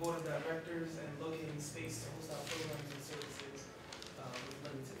 Cultivating a board of directors and locating space to host our programs and services with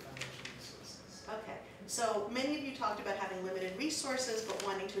limited financial resources. Okay, so many of you talked about having limited resources but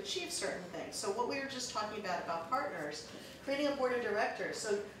wanting to achieve certain things. So what we were just talking about partners, creating a board of directors.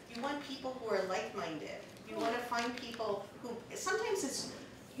 So you want people who are like-minded. You want to find people who, sometimes it's,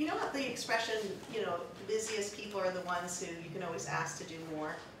 you know how the expression, you know, the busiest people are the ones who you can always ask to do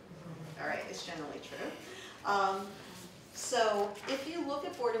more? All right, it's generally true. So if you look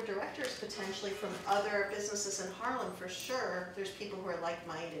at board of directors potentially from other businesses in Harlem, for sure, there's people who are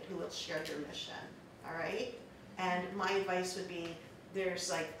like-minded who will share your mission, all right? And my advice would be, there's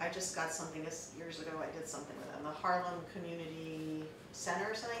like, I just got something years ago, I did something with them, the Harlem Community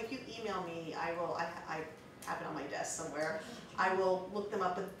Center or something. If you email me, I have it on my desk somewhere. I will look them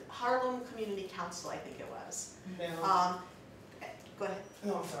up. But Harlem Community Council, I think it was. Go ahead.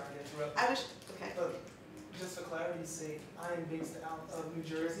 No, I'm sorry to interrupt. I was, okay. Just for clarity's sake, I am based out of New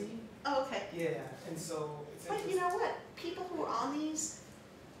Jersey. Oh, okay. Yeah, and so it's But you know what? People who are on these,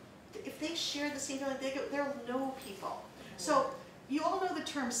 if they share the same feeling, they'll know people. So you all know the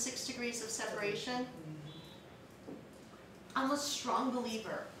term 6 degrees of separation? I'm a strong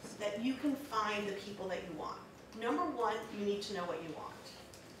believer that you can find the people that you want. Number one, you need to know what you want.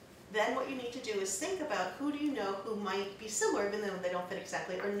 Then what you need to do is think about who do you know who might be similar, even though they don't fit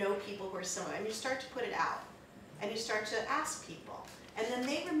exactly, or know people who are similar. And you start to put it out. And you start to ask people. And then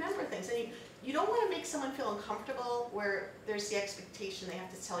they remember things. And you don't want to make someone feel uncomfortable where there's the expectation they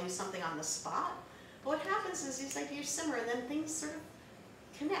have to tell you something on the spot. But what happens is it's like you're similar, and then things sort of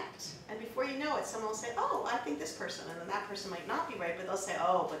connect. And before you know it, someone will say, oh, I think this person, and then that person might not be right, but they'll say,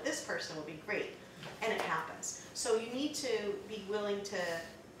 oh, but this person will be great. And it happens. So you need to be willing to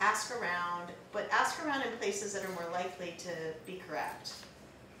ask around, but ask around in places that are more likely to be correct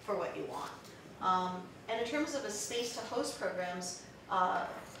for what you want. And in terms of a space to host programs, the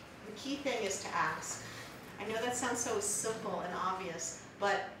key thing is to ask. I know that sounds so simple and obvious,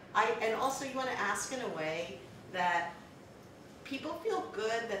 but and also you want to ask in a way that people feel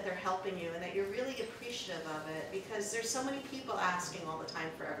good that they're helping you and that you're really appreciative of it, because there's so many people asking all the time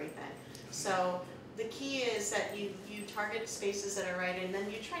for everything. So the key is that you target spaces that are right, and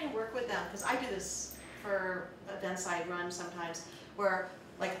then you try to work with them, because I do this for events I run sometimes, where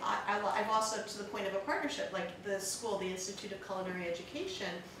like I've also, to the point of a partnership, like the school, the Institute of Culinary Education,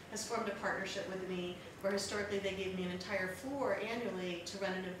 has formed a partnership with me where historically they gave me an entire floor annually to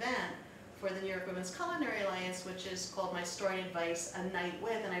run an event for the New York Women's Culinary Alliance, which is called My Story and Advice, A Night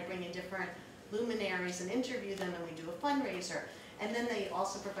With, and I bring in different luminaries and interview them, and we do a fundraiser. And then they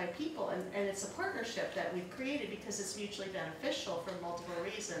also provide people, and it's a partnership that we've created because it's mutually beneficial for multiple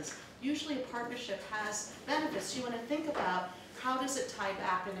reasons. Usually a partnership has benefits. You want to think about how does it tie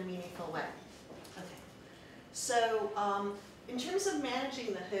back in a meaningful way? Okay. So in terms of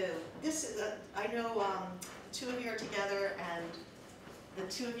managing the who, this is I know the two of you are together and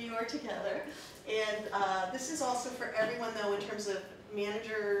the two of you are together, and this is also for everyone though in terms of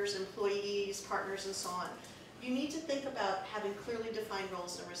managers, employees, partners, and so on. You need to think about having clearly defined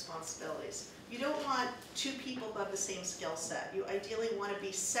roles and responsibilities. You don't want two people who have the same skill set. You ideally want to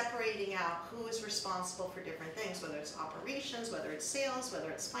be separating out who is responsible for different things, whether it's operations, whether it's sales,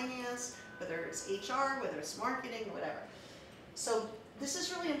 whether it's finance, whether it's HR, whether it's marketing, whatever. So this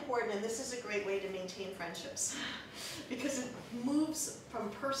is really important, and this is a great way to maintain friendships because it moves from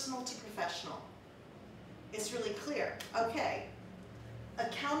personal to professional. It's really clear. Okay.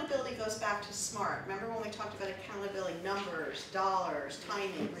 Accountability goes back to SMART. Remember when we talked about accountability, numbers, dollars,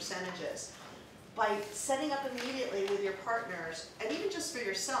 timing, percentages. By setting up immediately with your partners, and even just for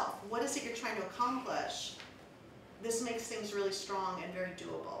yourself, what is it you're trying to accomplish? This makes things really strong and very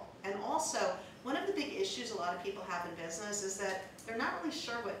doable. And also, one of the big issues a lot of people have in business is that they're not really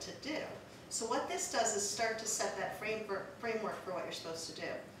sure what to do. So what this does is start to set that framework for what you're supposed to do.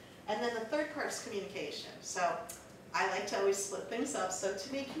 And then the third part is communication. So I like to always split things up. So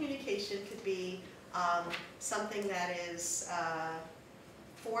to me, communication could be something that is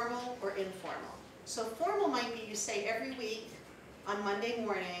formal or informal. So formal might be you say every week on Monday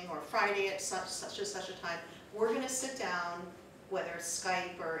morning or Friday at such and such a time, we're going to sit down, whether it's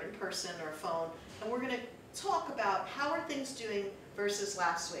Skype or in person or phone, and we're going to talk about how are things doing versus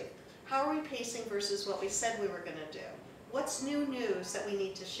last week. How are we pacing versus what we said we were going to do? What's new news that we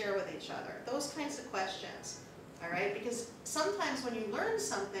need to share with each other? Those kinds of questions. All right, because sometimes when you learn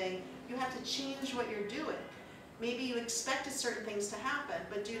something, you have to change what you're doing. Maybe you expected certain things to happen,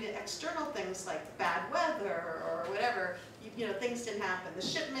 but due to external things like bad weather or whatever, you know, things didn't happen. The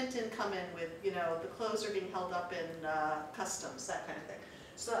shipment didn't come in with, you know, the clothes are being held up in customs, that kind of thing.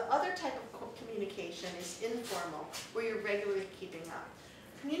 So the other type of communication is informal, where you're regularly keeping up.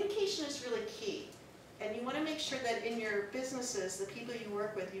 Communication is really key. And you want to make sure that in your businesses, the people you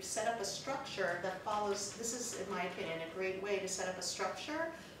work with, you set up a structure that follows, this is, in my opinion, a great way to set up a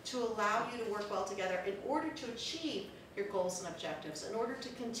structure to allow you to work well together in order to achieve your goals and objectives, in order to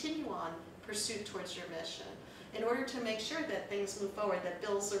continue on pursuit towards your mission, in order to make sure that things move forward, that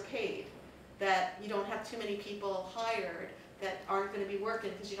bills are paid, that you don't have too many people hired that aren't going to be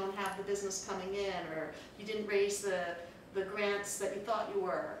working because you don't have the business coming in, or you didn't raise the grants that you thought you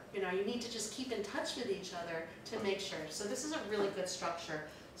were. You know, you need to just keep in touch with each other to make sure. So this is a really good structure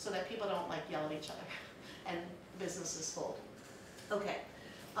so that people don't like yell at each other and businesses fold. Okay.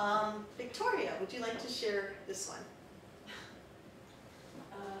 Victoria, would you like to share this one?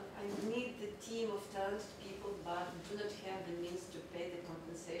 I need the team of talented people, but do not have the means to pay the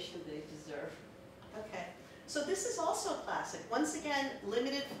compensation they deserve. Okay. So this is also classic. Once again,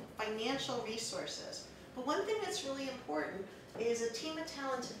 limited financial resources. But one thing that's really important is a team of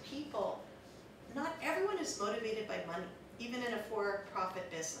talented people. Not everyone is motivated by money, even in a for-profit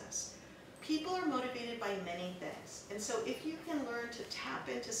business. People are motivated by many things. And so if you can learn to tap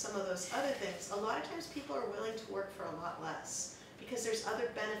into some of those other things, a lot of times people are willing to work for a lot less because there's other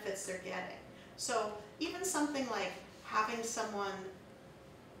benefits they're getting. So even something like having someone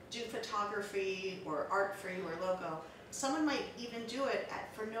do photography or art for you or logo, someone might even do it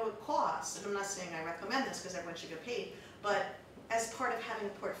for no cost. And I'm not saying I recommend this because everyone should get paid, but as part of having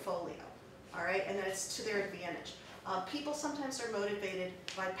a portfolio, all right? And that it's to their advantage. People sometimes are motivated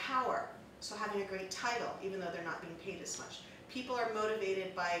by power, so having a great title, even though they're not being paid as much. People are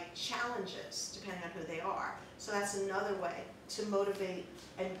motivated by challenges, depending on who they are. So that's another way to motivate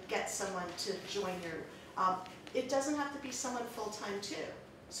and get someone to join your, it doesn't have to be someone full-time too.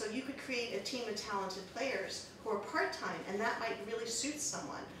 So you could create a team of talented players who are part-time, and that might really suit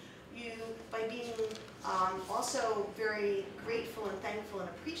someone. You, by being also very grateful and thankful and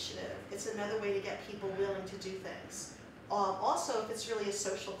appreciative, it's another way to get people willing to do things. Also, if it's really a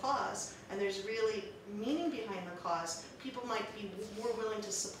social cause and there's really meaning behind the cause, people might be more willing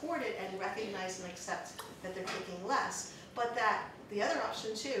to support it and recognize and accept that they're taking less. But that the other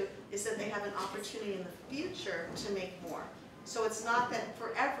option too is that they have an opportunity in the future to make more. So it's not that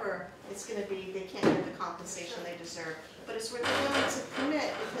forever it's going to be they can't get the compensation they deserve, but it's where they're willing to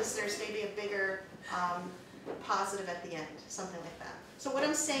commit because there's maybe a bigger positive at the end, something like that. So what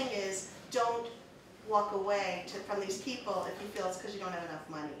I'm saying is don't walk away from these people if you feel it's because you don't have enough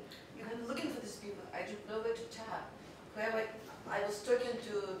money. I'm looking for these people. I don't know where to tap. Wherever I was talking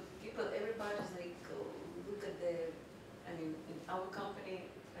to people, everybody's like, oh, look at the, I mean, in our company,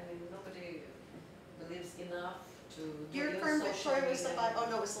 I mean, nobody believes enough to do your firm, Victoria, was the, oh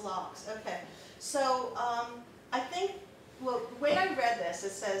no, it was the logs. Okay. So I think well, the way I read this,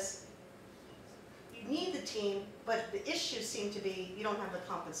 it says you need the team, but the issues seem to be you don't have the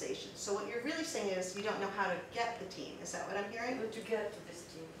compensation. So what you're really saying is you don't know how to get the team. Is that what I'm hearing? To get to this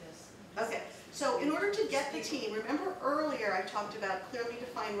team, yes. Okay, so in order to get the team, remember earlier I talked about clearly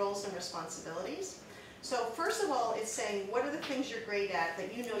defined roles and responsibilities? So first of all, it's saying what are the things you're great at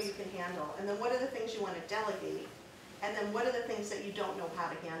that you know you can handle, and then what are the things you want to delegate, and then what are the things that you don't know how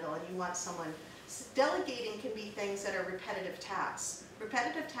to handle and you want someone. Delegating can be things that are repetitive tasks.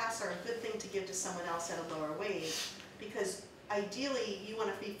 Repetitive tasks are a good thing to give to someone else at a lower wage because ideally you want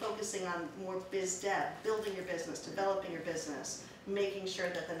to be focusing on more biz dev, building your business, developing your business, making sure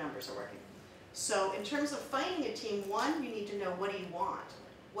that the numbers are working. So in terms of finding a team, one, you need to know what do you want?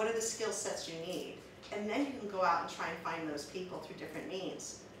 What are the skill sets you need? And then you can go out and try and find those people through different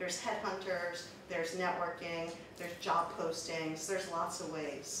means. There's headhunters, there's networking, there's job postings, there's lots of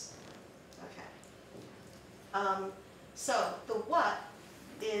ways. Okay. So the what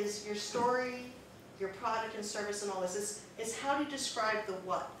is your story, your product and service and all this. It's how do you describe the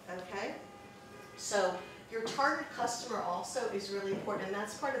what, okay? So your target customer also is really important, and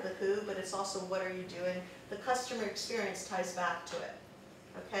that's part of the who, but it's also what are you doing. The customer experience ties back to it,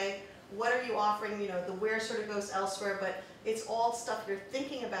 okay? What are you offering? You know, the where sort of goes elsewhere, but it's all stuff you're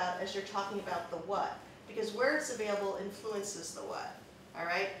thinking about as you're talking about the what, because where it's available influences the what, all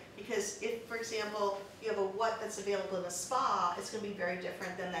right? Because if, for example, you have a what that's available in a spa, it's going to be very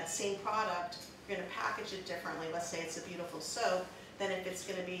different than that same product. You're going to package it differently. Let's say it's a beautiful soap, than if it's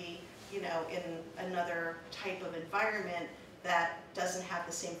going to be, you know, in another type of environment that doesn't have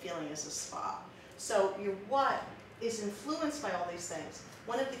the same feeling as a spa. So your what is influenced by all these things.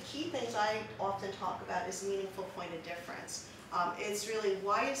 One of the key things I often talk about is meaningful point of difference. It's really,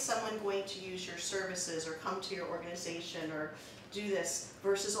 why is someone going to use your services or come to your organization or do this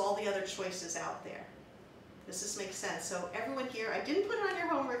versus all the other choices out there? Does this make sense? So everyone here, I didn't put it on your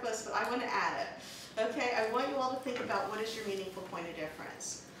homework list, but I want to add it. Okay, I want you all to think about what is your meaningful point of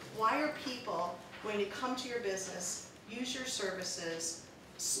difference. Why are people going to come to your business, use your services,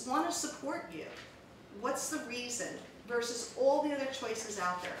 want to support you? What's the reason versus all the other choices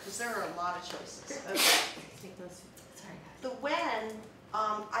out there? Because there are a lot of choices. Okay? The when,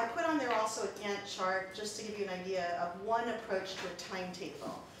 I put on there also a Gantt chart just to give you an idea of one approach to a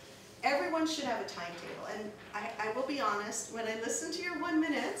timetable. Everyone should have a timetable, and I will be honest, when I listened to your 1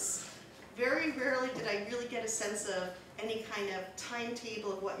 minutes, very rarely did I really get a sense of any kind of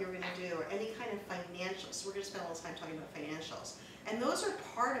timetable of what you're going to do or any kind of financials. We're going to spend a little time talking about financials. And those are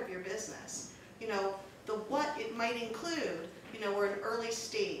part of your business. You know, the what it might include, you know, we're an early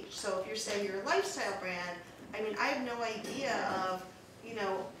stage. So if you're saying you're a lifestyle brand, I mean, I have no idea of, you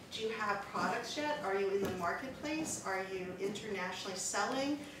know, do you have products yet? Are you in the marketplace? Are you internationally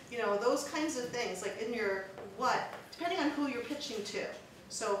selling? You know, those kinds of things, like in your what, depending on who you're pitching to.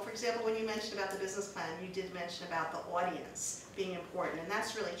 So for example, when you mentioned about the business plan, you did mention about the audience being important, and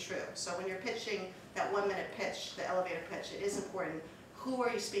that's really true. So when you're pitching that 1 minute pitch, the elevator pitch, it is important. Who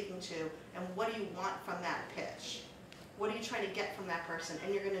are you speaking to, and what do you want from that pitch? What are you trying to get from that person?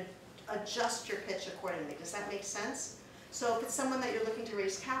 And you're going to adjust your pitch accordingly. Does that make sense? So if it's someone that you're looking to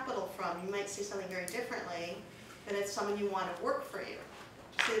raise capital from, you might see something very differently than it's someone you want to work for you.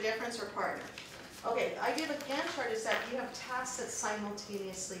 See the difference, or partner? Okay, the idea of a Gantt chart is that you have tasks that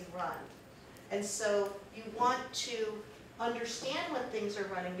simultaneously run. And so you want to understand when things are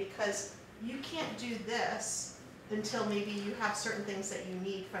running, because you can't do this until maybe you have certain things that you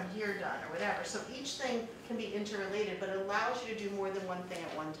need from here done or whatever. So each thing can be interrelated, but it allows you to do more than one thing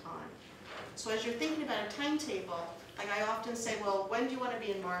at one time. So as you're thinking about a timetable, like I often say, well, when do you want to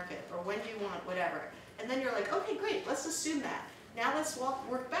be in market? Or when do you want whatever? And then you're like, okay, great, let's assume that. Now let's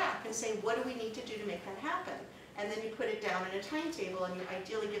work back and say, what do we need to do to make that happen? And then you put it down in a timetable, and you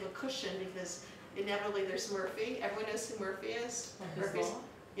ideally give a cushion, because inevitably there's Murphy. Everyone knows who Murphy is? Murphy's Law?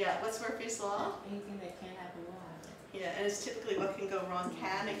 Yeah, what's Murphy's Law? Anything that can't happen will happen. Yeah, and it's typically what can go wrong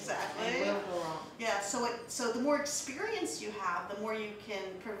can, exactly. It will go wrong. Yeah, so the more experience you have, the more you can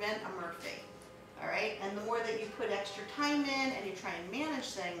prevent a Murphy. All right, and the more that you put extra time in and you try and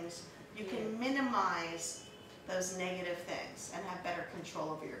manage things, you can minimize those negative things and have better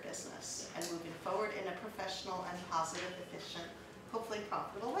control over your business and moving forward in a professional and positive, efficient, hopefully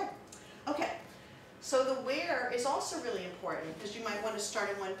profitable way. Okay, so the where is also really important, because you might want to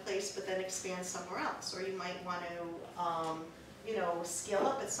start in one place but then expand somewhere else, or you might want to, you know, scale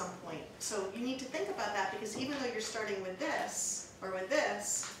up at some point. So you need to think about that, because even though you're starting with this or with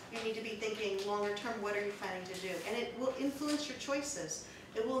this, you need to be thinking longer term, what are you planning to do? And it will influence your choices.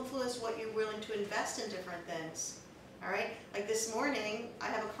 It will influence what you're willing to invest in different things. All right? Like this morning, I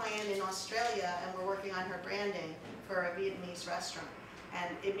have a client in Australia, and we're working on her branding. for a Vietnamese restaurant.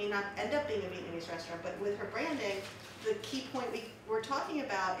 And it may not end up being a Vietnamese restaurant, but with her branding, the key point we're talking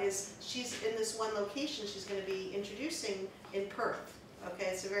about is she's in this one location she's going to be introducing in Perth. Okay,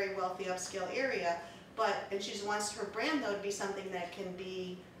 it's a very wealthy upscale area, and she wants her brand though to be something that can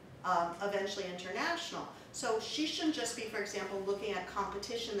be eventually international. So she shouldn't just be, for example, looking at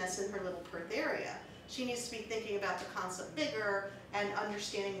competition that's in her little Perth area. She needs to be thinking about the concept bigger and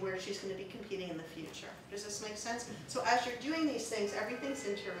understanding where she's going to be competing in the future. Does this make sense? So as you're doing these things, everything's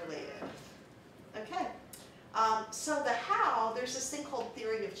interrelated. Okay. So the how, there's this thing called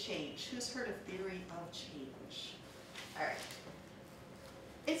theory of change. Who's heard of theory of change? All right.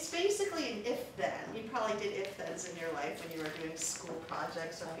 It's basically an if-then. You probably did if-thens in your life when you were doing school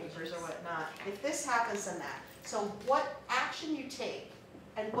projects or papers or whatnot. If this happens, then that. So what action you take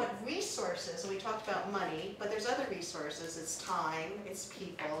and what resources, and we talked about money, but there's other resources, it's time, it's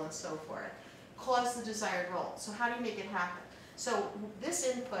people, and so forth, cause the desired result. So how do you make it happen? So this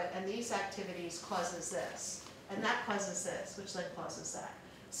input and these activities causes this, and that causes this, which then causes that.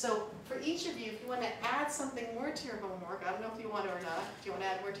 So for each of you, if you want to add something more to your homework, I don't know if you want to or not. Do you want to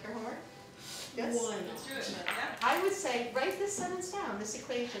add more to your homework? Yes? Why not? Let's do it. Yeah. I would say write this sentence down, this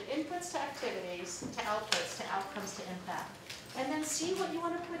equation, inputs to activities, to outputs, to outcomes, to impact. And then see what you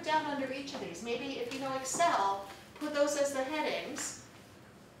want to put down under each of these. Maybe if you know Excel, put those as the headings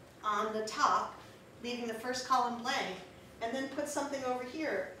on the top, leaving the first column blank, and then put something over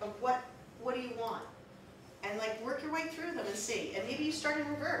here of what do you want? And like work your way through them and see. And maybe you start in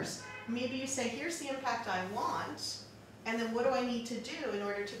reverse. Maybe you say, here's the impact I want, and then what do I need to do in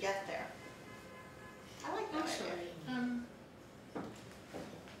order to get there? I like that idea.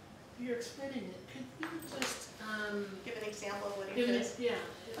 You're explaining it. Could you just give an example of what you did? Yeah.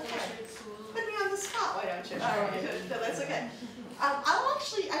 Okay. Put me on the spot, why don't you? All right. No, that's okay.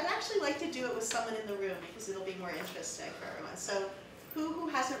 I'd actually like to do it with someone in the room because it'll be more interesting for everyone. So who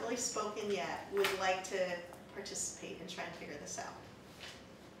hasn't really spoken yet would like to participate and try and figure this out?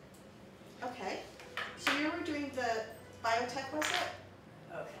 Okay. So you were doing the biotech, was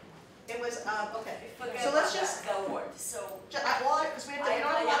it? Okay. It was, okay. Forget So let's about just, that, the word. So well, because we have to, we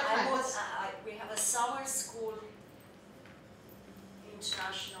don't have a lot of time. we have a summer school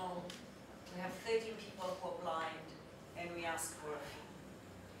international. We have 13 people who are blind, and we ask for a fee.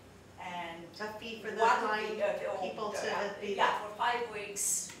 And a fee for the what would blind be, people to be yeah, for 5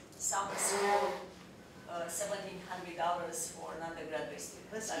 weeks, summer school, $1,700 for an undergraduate student.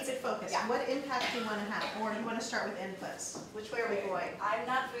 Let's keep it focused. Yeah. What impact do you want to have? Or do you want to start with inputs? Which way are we going? I'm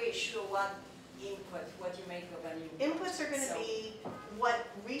not very sure what input, what you make of an input. Inputs are going to be what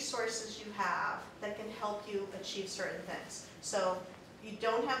resources you have that can help you achieve certain things. So you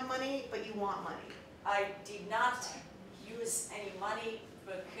don't have money, but you want money. I did not use any money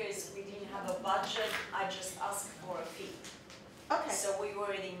because we didn't have a budget. I just asked for a fee. Okay. So we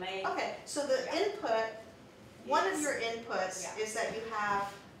already made. Okay. So the input, one of your inputs is that you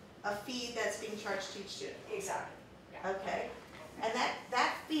have a fee that's being charged to each student. Exactly. Okay. And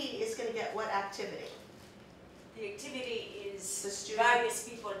that fee is going to get what activity? The activity is the student. Various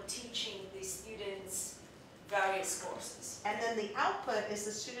people teaching the students various courses. And then the output is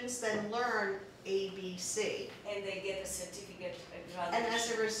the students then learn A, B, C. And they get a certificate, a graduation. And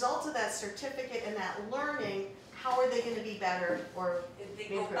as a result of that certificate and that learning, how are they going to be better or if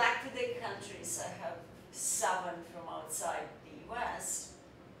they go back to their countries, I have 7 from outside the US,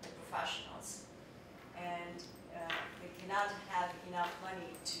 the professionals, and they cannot have enough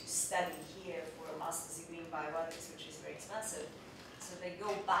money to study here for a master's degree in bioethics, which is very expensive. So they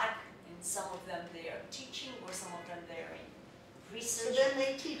go back, and some of them they are teaching, or some of them they are in research. So then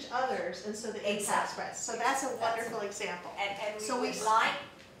they teach others, and so the impact spreads. So that's a wonderful example. And so we would like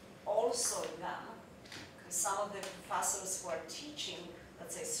also them, because some of the professors who are teaching,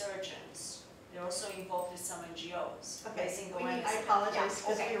 let's say surgeons, they're also involved with some NGOs. Okay, I apologize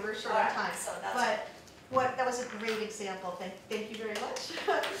because we were short on time. So that's that was a great example. Thank you very much.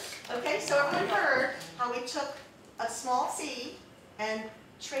 Okay, so everyone heard how we took a small fee and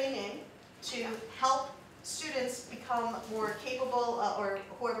training to help students become more capable, or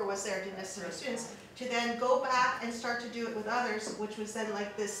whoever was there, didn't necessarily students, to then go back and start to do it with others, which was then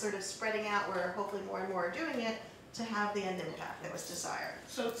like this sort of spreading out where hopefully more and more are doing it to have the end impact that was desired.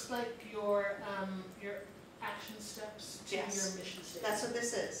 So it's like your action steps to your mission statement. That's what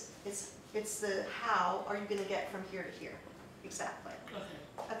this is. It's the how are you going to get from here to here. Exactly.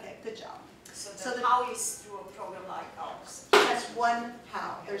 Okay. Okay, good job. So the how is through a program like ours. That's one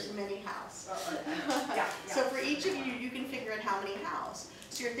how. There's many hows. Yeah. So for each of you, you can figure out how many hows.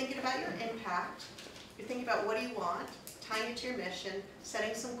 So you're thinking about your impact. You're thinking about what do you want, tying it to your mission,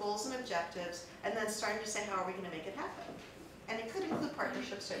 setting some goals and objectives, and then starting to say, how are we going to make it happen? And it could include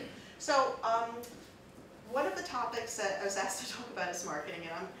partnerships too. So one of the topics that I was asked to talk about is marketing,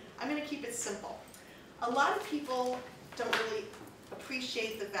 and I'm going to keep it simple. A lot of people don't really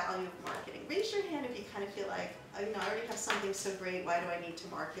appreciate the value of marketing. Raise your hand if you kind of feel like, I already have something so great, why do I need to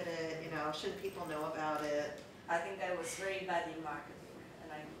market it? Shouldn't people know about it? I think I was very bad in marketing,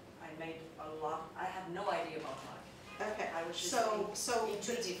 and I made a lot. I have no idea about marketing. Okay. I was just so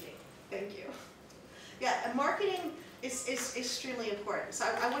intuitively. Thank you. Yeah, and marketing is extremely important. So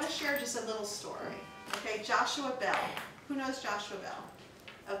I want to share just a little story. Okay, Joshua Bell. Who knows Joshua Bell?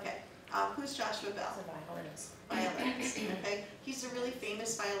 Okay. Who's Joshua Bell? He's a violinist. Violinist. Okay. He's a really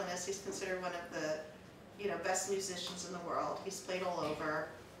famous violinist. He's considered one of the best musicians in the world. He's played all over,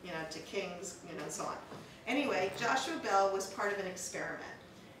 to kings, and so on. Anyway, Joshua Bell was part of an experiment.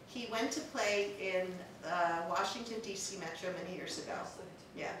 He went to play in Washington, D.C. Metro many years ago.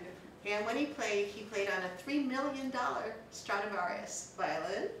 Yeah. And when he played on a $3 million Stradivarius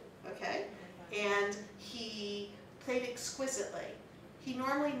violin, okay? And he played exquisitely. He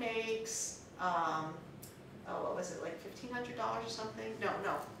normally makes, what was it, like $1,500 or something? No,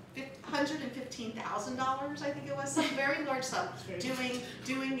 $115,000, I think it was, some very large sum,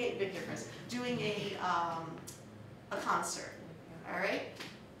 doing a big difference, doing a concert, all right?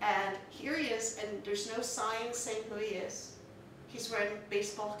 And here he is, and there's no sign saying who he is. He's wearing a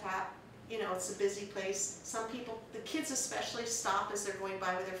baseball cap. It's a busy place. Some people, the kids especially, stop as they're going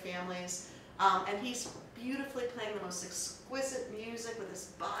by with their families. And he's beautifully playing the most exquisite music with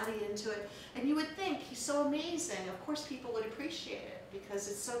his body into it. And you would think, he's so amazing. Of course people would appreciate it because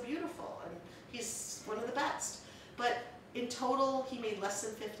it's so beautiful and he's one of the best. But in total, he made less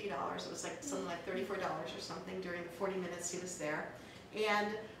than $50. It was like something like $34 or something during the 40 minutes he was there.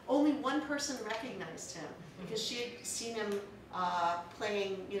 And only one person recognized him because she had seen him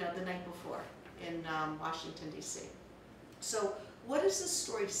playing, the night before in Washington, D.C. So what does this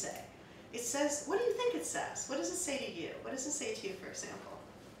story say? It says, what do you think it says? What does it say to you? What does it say to you, for example?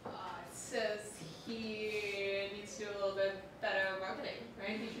 It says he needs to do a little bit better marketing,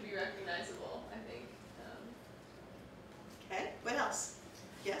 right? He should be recognizable, I think. Okay, what else?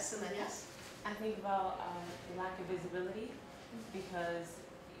 Yes, and then yes? I think about the lack of visibility, because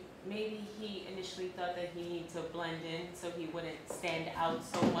maybe he initially thought that he needed to blend in so he wouldn't stand out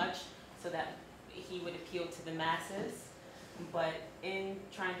so much, so that he would appeal to the masses. But in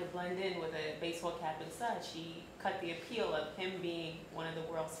trying to blend in with a baseball cap and such, he cut the appeal of him being one of the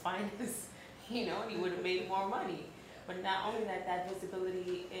world's finest, and he would have made more money. But not only that, that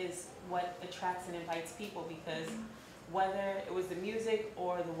visibility is what attracts and invites people, because whether it was the music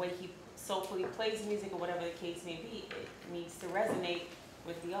or the way he soulfully plays music or whatever the case may be, it needs to resonate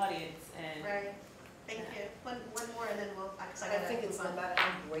with the audience. And right. Thank you. One more, and then we'll. I think it's no matter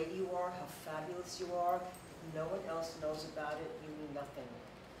how great you are, how fabulous you are. If no one else knows about it, you mean nothing.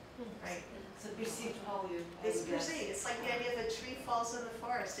 Right. It's a perceived value. It's perceived. It's like the idea of a tree falls in the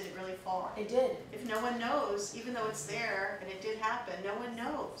forest. Did it really fall? It did. If no one knows, even though it's there and it did happen, no one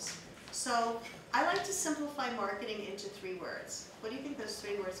knows. So I like to simplify marketing into 3 words. What do you think those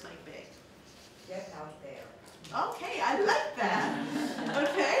 3 words might be? Get out there. Okay, I like that.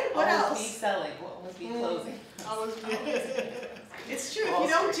 Okay, what always else? Be selling. Always be closing. Always be closing. It's true. If you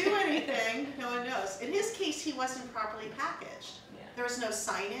don't do anything, no one knows. In his case, he wasn't properly packaged. Yeah. There was no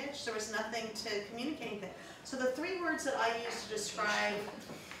signage. There was nothing to communicate anything. So the 3 words that I use to describe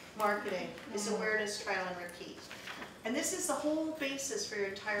marketing is awareness, trial, and repeat. And this is the whole basis for your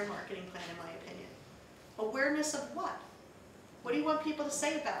entire marketing plan, in my opinion. Awareness of what? What do you want people to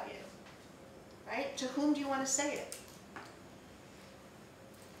say about you? Right? To whom do you want to say it?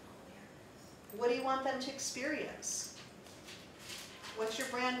 What do you want them to experience? What's your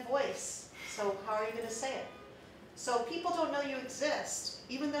brand voice? So how are you going to say it? So people don't know you exist,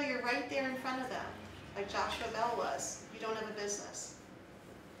 even though you're right there in front of them, like Joshua Bell was. You don't have a business.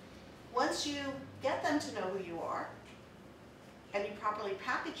 Once you get them to know who you are, and you properly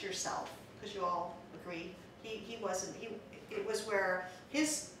package yourself, because you all agree, it was where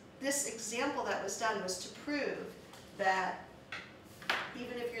this example that was done was to prove that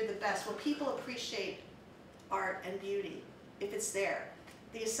even if you're the best, well, people appreciate art and beauty if it's there.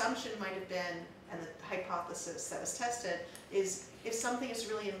 The assumption might have been, and the hypothesis that was tested, is if something is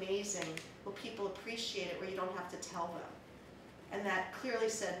really amazing, will people appreciate it where you don't have to tell them? And that clearly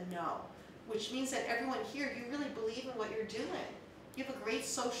said no, which means that everyone here, you really believe in what you're doing. You have a great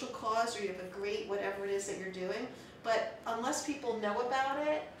social cause, or you have a great whatever it is that you're doing, but unless people know about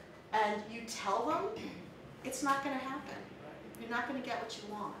it and you tell them, it's not going to happen. You're not going to get what you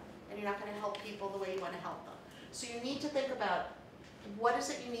want, and you're not going to help people the way you want to help them. So you need to think about what is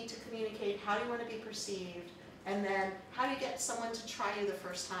it you need to communicate, how do you want to be perceived, and then how do you get someone to try you the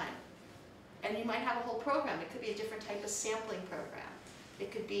first time? And you might have a whole program. It could be a different type of sampling program.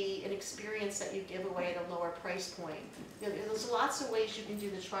 It could be an experience that you give away at a lower price point. You know, there's lots of ways you can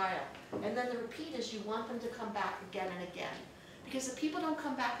do the trial. And then the repeat is you want them to come back again and again. Because if people don't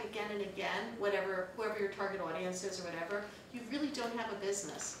come back again and again, whoever your target audience is or whatever, you really don't have a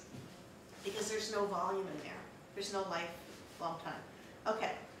business. Because there's no volume in there. There's no lifelong time.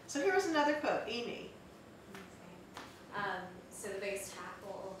 Okay, so here's another quote. Amy. So the biggest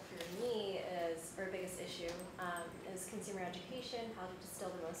tackle for me is, or biggest issue, is consumer education, how to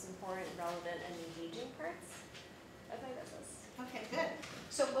distill the most important, relevant, and engaging parts of my business. Okay, good.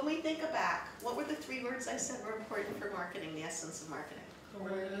 So when we think back, what were the 3 words I said were important for marketing, the essence of marketing?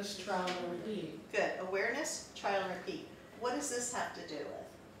 Awareness, trial, and repeat. Good. Awareness, trial, and repeat. What does this have to do with?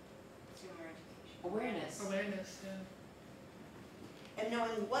 Consumer education. Awareness. Awareness, yeah. And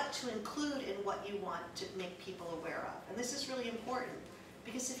knowing what to include in what you want to make people aware of. And this is really important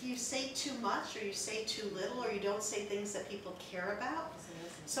because if you say too much or you say too little or you don't say things that people care about.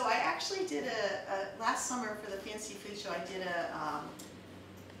 So I actually did last summer for the Fancy Food Show, I did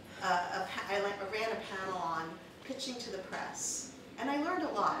I ran a panel on pitching to the press. And I learned a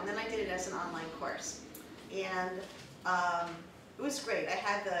lot, and then I did it as an online course. And it was great. I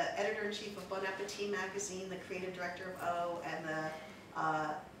had the editor-in-chief of Bon Appetit magazine, the creative director of O, and the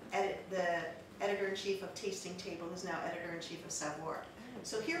editor-in-chief of Tasting Table, who's now editor-in-chief of Savoir.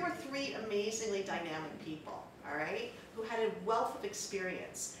 So here were 3 amazingly dynamic people, all right, who had a wealth of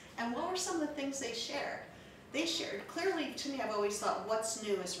experience. And what were some of the things they shared? They shared, clearly to me I've always thought what's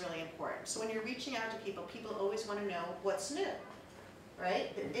new is really important. So when you're reaching out to people, people always want to know what's new,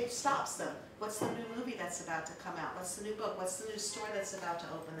 right? It stops them. What's the new movie that's about to come out? What's the new book? What's the new store that's about to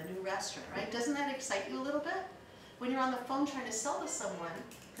open? The new restaurant, right? Doesn't that excite you a little bit? When you're on the phone trying to sell to someone,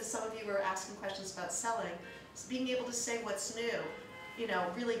 because some of you were asking questions about selling, being able to say what's new, you know,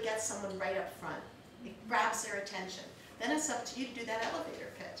 really gets someone right up front. It grabs their attention. Then it's up to you to do that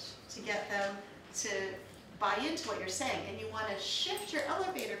elevator pitch to get them to buy into what you're saying. And you want to shift your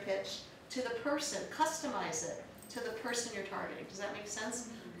elevator pitch to the person, customize it to the person you're targeting. Does that make sense?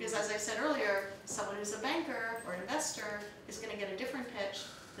 Because as I said earlier, someone who's a banker or an investor is going to get a different pitch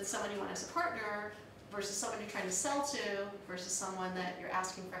than someone you want as a partner versus someone you're trying to sell to versus someone that you're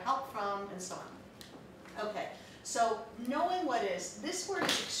asking for help from, and so on. Okay, so knowing what is, this word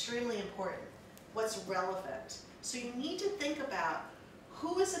is extremely important, what's relevant. So you need to think about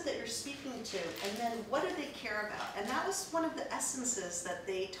who is it that you're speaking to, and then what do they care about? And that was one of the essences that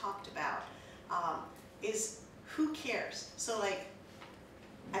they talked about, is who cares? So like,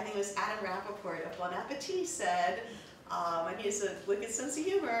 I think it was Adam Rappaport of Bon Appetit said, and he has a wicked sense of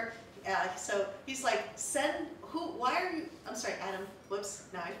humor, so he's like, why are you, I'm sorry, Adam, whoops,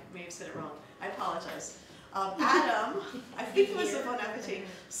 no, I may have said it wrong, I apologize. Adam, I think it was of Bon Appetit,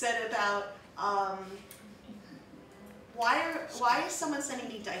 said about, why is someone sending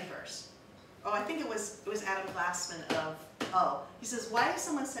me diapers? Oh, I think it was Adam Glassman of O. He says, why is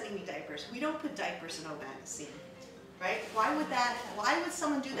someone sending me diapers? We don't put diapers in O magazine, right? Why would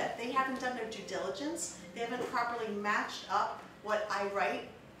someone do that? They haven't done their due diligence. They haven't properly matched up what I write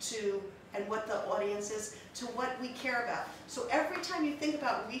to, and what the audience is, to what we care about. So every time you think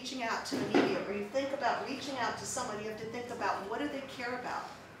about reaching out to the media, or you think about reaching out to someone, you have to think about what do they care about?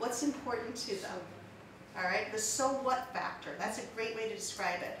 What's important to them? All right, the so what factor, that's a great way to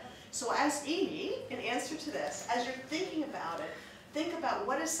describe it. So as Amy, in answer to this, as you're thinking about it, think about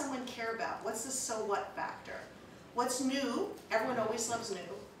what does someone care about? What's the so what factor? What's new? Everyone always loves new.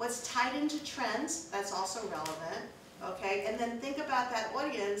 What's tied into trends? That's also relevant. Okay, and then think about that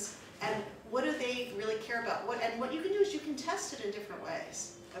audience and what do they really care about? And what you can do is you can test it in different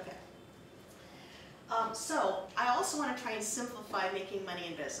ways. Okay. So I also want to try and simplify making money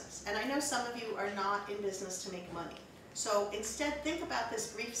in business. And I know some of you are not in business to make money. So instead, think about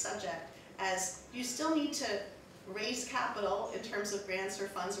this brief subject as you still need to raise capital in terms of grants or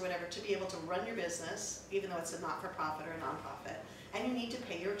funds or whatever to be able to run your business, even though it's a not-for-profit or a nonprofit. And you need to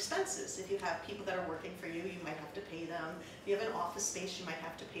pay your expenses. If you have people that are working for you, you might have to pay them. If you have an office space, you might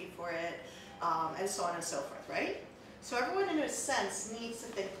have to pay for it, and so on and so forth, right? So everyone in a sense needs to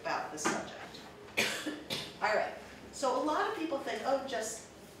think about this subject. All right, so a lot of people think, oh, just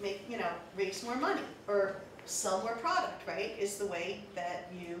make, raise more money or sell more product, right, is the way that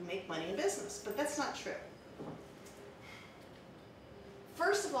you make money in business, but that's not true.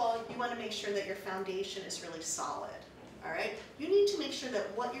 First of all, you want to make sure that your foundation is really solid, all right? You need to make sure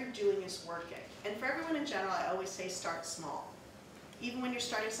that what you're doing is working. And for everyone in general, I always say start small. even when you're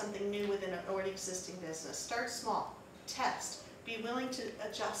starting something new within an already existing business. Start small, test, be willing to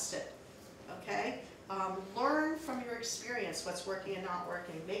adjust it, okay? Learn from your experience what's working and not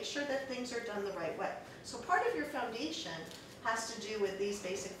working. Make sure that things are done the right way. So part of your foundation has to do with these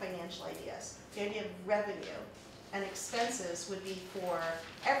basic financial ideas. The idea of revenue and expenses would be for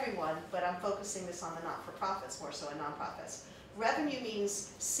everyone, but I'm focusing this on the not-for-profits more so, and nonprofits. Revenue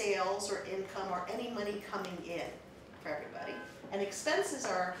means sales or income or any money coming in for everybody. And expenses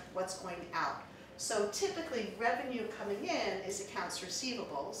are what's going out. So typically revenue coming in is accounts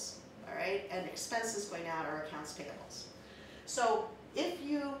receivables, all right, and expenses going out are accounts payables. So if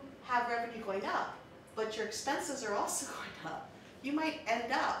you have revenue going up, but your expenses are also going up, you might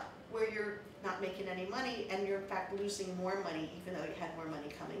end up where you're not making any money and you're in fact losing more money even though you had more money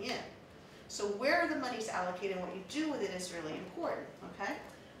coming in. So where the money's allocated and what you do with it is really important, okay?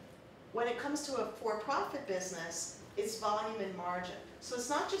 When it comes to a for-profit business, it's volume and margin. So it's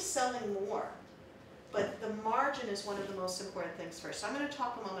not just selling more, but the margin is one of the most important things first. So I'm going to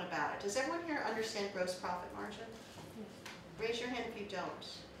talk a moment about it. Does everyone here understand gross profit margin? Raise your hand if you don't.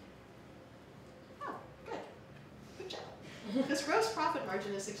 Oh, good. Good job. Because gross profit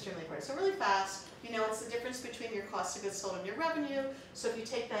margin is extremely important. So really fast, you know, it's the difference between your cost of goods sold and your revenue. So if you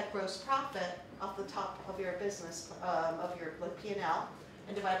take that gross profit off the top of your business, of your P&L,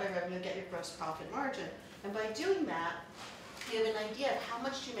 and divide by revenue, get your gross profit margin. And by doing that, you have an idea of how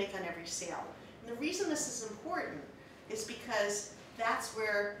much you make on every sale. And the reason this is important is because that's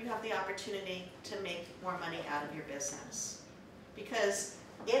where you have the opportunity to make more money out of your business. Because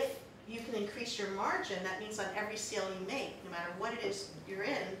if you can increase your margin, that means on every sale you make, no matter what it is you're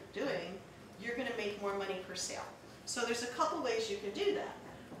doing, you're going to make more money per sale. So there's a couple ways you can do that.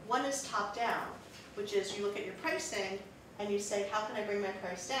 One is top down, which is you look at your pricing and you say, how can I bring my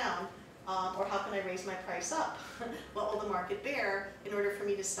price down? Or how can I raise my price up? What will the market bear in order for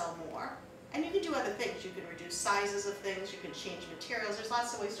me to sell more? And you can do other things. You can reduce sizes of things, you can change materials. There's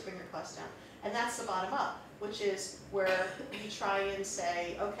lots of ways to bring your costs down. And that's the bottom up, which is where you try and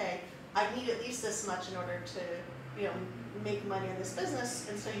say, okay, I need at least this much in order to, you know, make money in this business.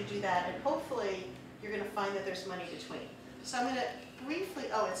 And so you do that, and hopefully you're going to find that there's money between. So I'm going to briefly,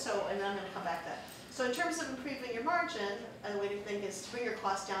 and then I'm going to come back to that. So in terms of improving your margin, the way to think is to bring your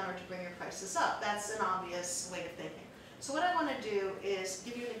costs down or to bring your prices up. That's an obvious way of thinking. So what I want to do is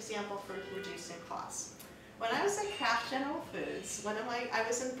give you an example for reducing costs. When I was at Kraft General Foods, I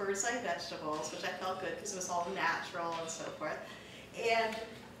was in Bird's Eye Vegetables, which I felt good because it was all natural and so forth. And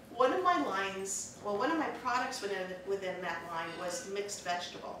one of my lines, well, one of my products within that line was mixed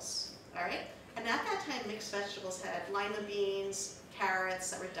vegetables, all right? And at that time, mixed vegetables had lima beans,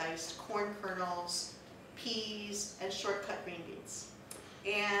 carrots that were diced, corn kernels, peas, and shortcut green beans.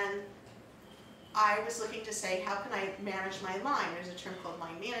 And I was looking to say, how can I manage my line? There's a term called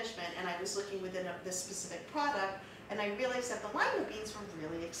line management, and I was looking within this specific product, and I realized that the lima beans were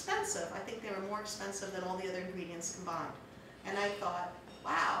really expensive. I think they were more expensive than all the other ingredients combined. And I thought,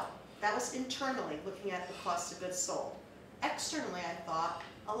 wow, that was internally looking at the cost of goods sold. Externally, I thought,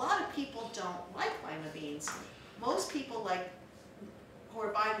 a lot of people don't like lima beans. Most people who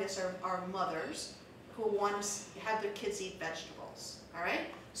are buying this are mothers who want to have their kids eat vegetables, all right?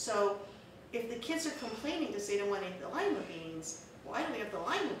 So if the kids are complaining because they don't want to eat the lima beans, why do we have the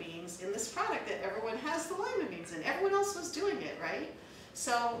lima beans in this product that everyone has the lima beans in? Everyone else was doing it, right?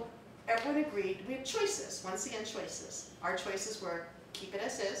 So everyone agreed. We had choices. Once again, choices. Our choices were keep it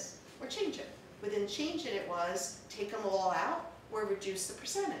as is or change it. Within change it was take them all out or reduce the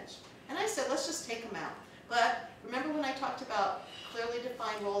percentage. And I said, let's just take them out. But remember when I talked about clearly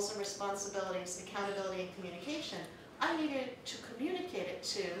defined roles and responsibilities, accountability and communication, I needed to communicate it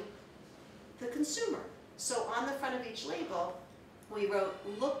to the consumer. So on the front of each label, we wrote,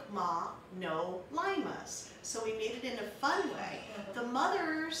 look ma, no limas. So we made it in a fun way. The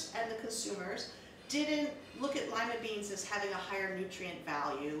mothers and the consumers didn't look at lima beans as having a higher nutrient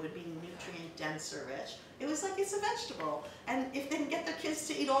value and being nutrient dense or rich. It was like it's a vegetable. And if they can get their kids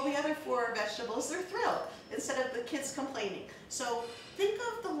to eat all the other 4 vegetables, they're thrilled, instead of the kids complaining. So think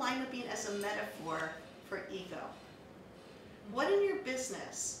of the lima bean as a metaphor for ego. What in your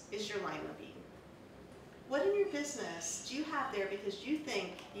business is your lima bean? What in your business do you have there because you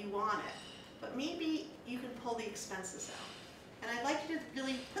think you want it, but maybe you can pull the expenses out? And I'd like you to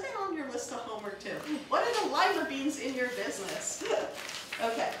really put that on your list of homework too. What are the lima beans in your business?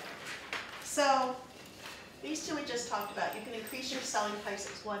 Okay, so these 2 we just talked about. You can increase your selling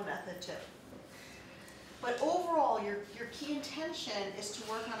prices, one method too. But overall, your key intention is to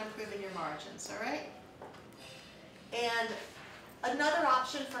work on improving your margins, all right? And Another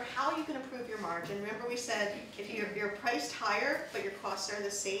option for how you can improve your margin, remember we said if you're priced higher but your costs are the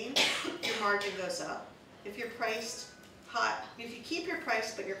same, your margin goes up. If you're priced high, if you keep your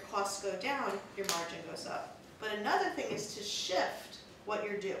price but your costs go down, your margin goes up. But another thing is to shift what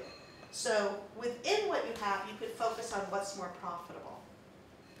you're doing. So within what you have, you could focus on what's more profitable.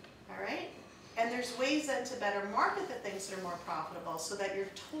 All right? And there's ways then to better market the things that are more profitable so that your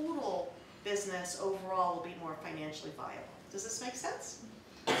total business overall will be more financially viable. Does this make sense?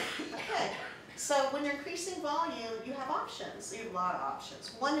 Okay. So when you're increasing volume, you have options. You have a lot of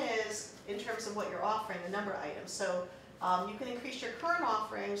options. One is in terms of what you're offering, the number of items. So you can increase your current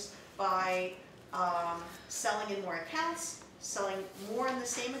offerings by selling in more accounts, selling more in the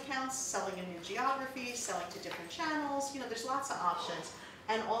same accounts, selling in new geographies, selling to different channels. You know, there's lots of options.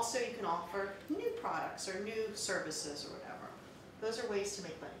 And also you can offer new products or new services or whatever. Those are ways to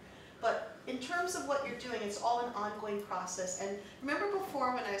make money. But in terms of what you're doing, it's all an ongoing process. And remember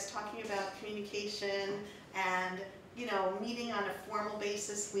before when I was talking about communication and, you know, meeting on a formal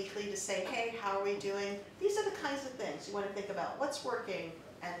basis weekly to say, hey, how are we doing? These are the kinds of things you want to think about. What's working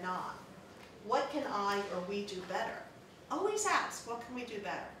and not? What can I or we do better? Always ask, what can we do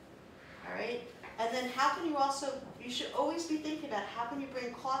better? All right? And then how can you also, you should always be thinking about how can you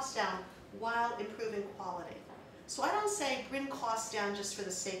bring costs down while improving quality. So I don't say bring costs down just for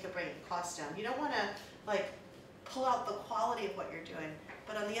the sake of bringing costs down. You don't want to like pull out the quality of what you're doing.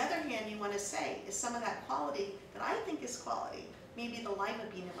 But on the other hand, you want to say, is some of that quality that I think is quality, maybe the lima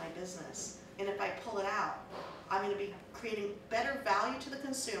bean in my business. And if I pull it out, I'm going to be creating better value to the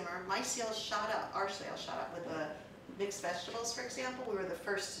consumer. My sales shot up, our sales shot up with the mixed vegetables, for example. We were the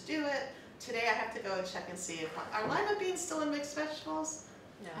first to do it. Today I have to go and check and see if are lima beans still in mixed vegetables?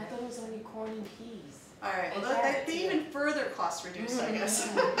 No. I thought it was only corn and peas. All right, well, they even further cost reduce, I guess.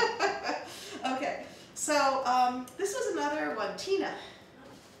 Okay, so this was another one. Tina.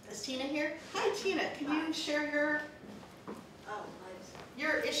 Is Tina here? Hi, Tina. Can you share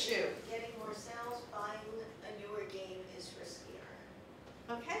your issue? Getting more sales, buying a newer game is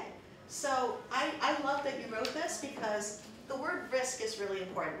riskier. Okay, so I love that you wrote this because the word risk is really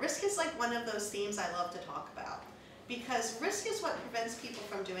important. Risk is like one of those themes I love to talk about because risk is what prevents people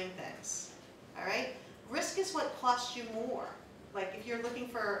from doing things, all right? Risk is what costs you more. Like if you're looking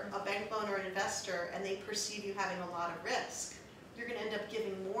for a bank loan or an investor and they perceive you having a lot of risk, you're going to end up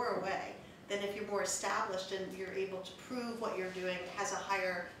giving more away than if you're more established and you're able to prove what you're doing has a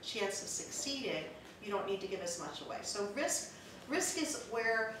higher chance of succeeding. You don't need to give as much away. So risk is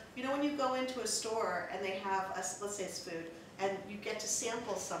where, you know, when you go into a store and they have, let's say it's food, and you get to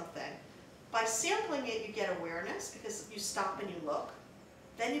sample something. By sampling it, you get awareness because you stop and you look.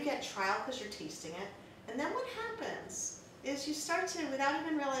 Then you get trial because you're tasting it. And then what happens is you start to, without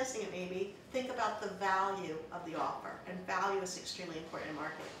even realizing it maybe, think about the value of the offer. And value is extremely important in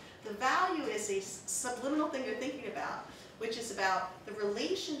marketing. The value is a subliminal thing you're thinking about, which is about the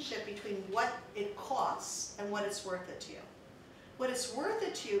relationship between what it costs and what it's worth it to you. What it's worth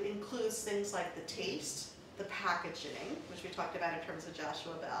it to you includes things like the taste, the packaging, which we talked about in terms of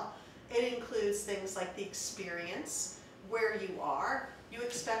Joshua Bell. It includes things like the experience, where you are. You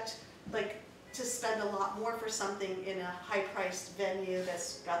expect to spend a lot more for something in a high-priced venue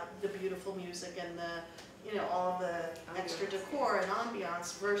that's got the beautiful music and the, you know, all the extra decor and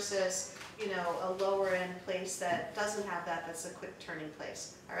ambiance versus, you know, a lower-end place that doesn't have that, that's a quick-turning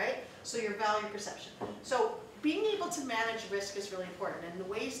place, all right? So your value perception. So being able to manage risk is really important, and the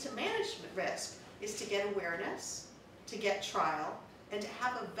ways to manage risk is to get awareness, to get trial, and to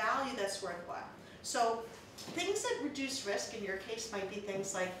have a value that's worthwhile. So things that reduce risk in your case might be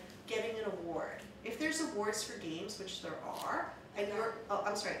things like getting an award. If there's awards for games, which there are, and you're, oh,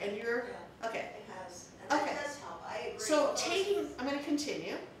 I'm sorry, and you're, okay. It has, and Okay. that does help, I agree. So I'm going to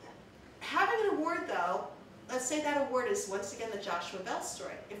continue. Having an award though, let's say that award is once again the Joshua Bell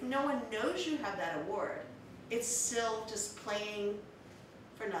story. If no one knows you have that award, it's still just playing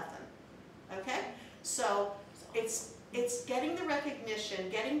for nothing, okay? So it's getting the recognition,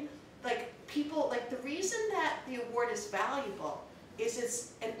 getting like people, like the reason that the award is valuable is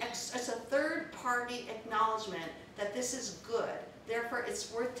it's a third party acknowledgement that this is good. Therefore,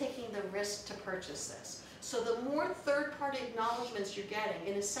 it's worth taking the risk to purchase this. So the more third party acknowledgements you're getting,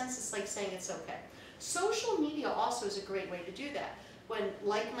 in a sense, it's like saying it's okay. Social media also is a great way to do that. When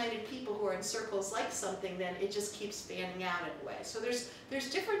like-minded people who are in circles like something, then it just keeps fanning out in a way. So there's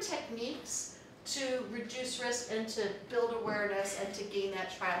different techniques to reduce risk and to build awareness and to gain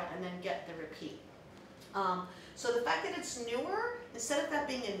that trial and then get the repeat. So the fact that it's newer, instead of that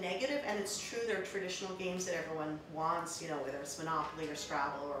being a negative, and it's true there are traditional games that everyone wants, you know, whether it's Monopoly or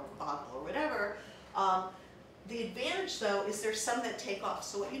Scrabble or Boggle or whatever, The advantage though is there's some that take off.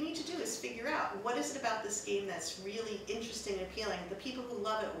 So what you need to do is figure out what is it about this game that's really interesting and appealing. The people who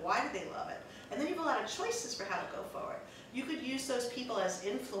love it, why do they love it? And then you have a lot of choices for how to go forward. You could use those people as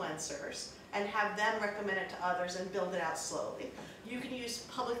influencers and have them recommend it to others and build it out slowly. You can use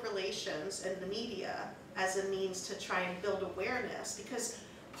public relations and the media as a means to try and build awareness, because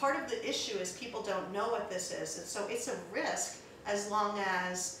part of the issue is people don't know what this is, and so it's a risk as long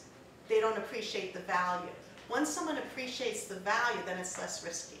as they don't appreciate the value. Once someone appreciates the value, then it's less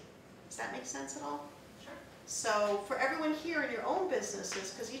risky. Does that make sense at all? Sure. So for everyone here in your own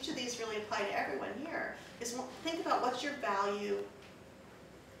businesses, because each of these really apply to everyone here, is think about what's your value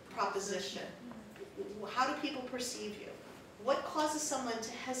proposition. How do people perceive you? What causes someone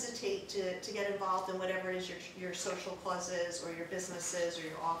to hesitate to get involved in whatever it is your social cause is, or your business is, or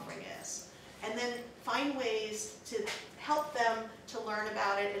your offering is? And then find ways to help them to learn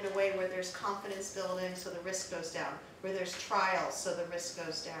about it in a way where there's confidence building so the risk goes down, where there's trials so the risk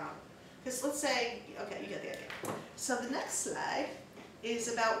goes down. Because let's say, okay, you get the idea. So the next slide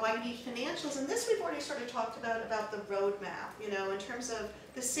is about why you need financials, and this we've already sort of talked about the roadmap, you know, in terms of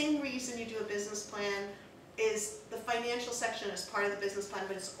the same reason you do a business plan is the financial section is part of the business plan,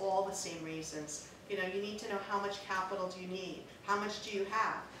 but it's all the same reasons. You know, you need to know how much capital do you need, how much do you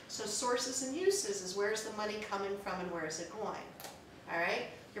have. So sources and uses is where's the money coming from and where is it going, all right?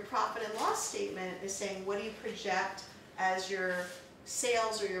 Your profit and loss statement is saying what do you project as your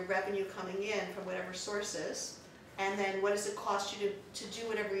sales or your revenue coming in from whatever sources, and then what does it cost you to do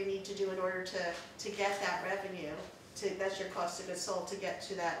whatever you need to do in order to get that revenue, that's your cost of goods sold, to get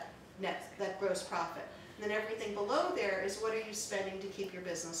to that gross profit. And then everything below there is what are you spending to keep your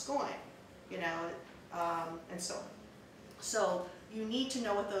business going, you know, and so on. So you need to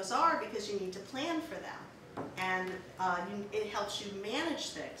know what those are because you need to plan for them. And it helps you manage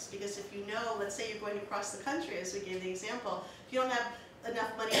things, because if you know, let's say you're going across the country, as we gave the example, if you don't have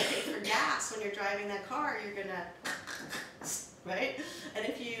enough money to pay for gas when you're driving that car, you're gonna, right? And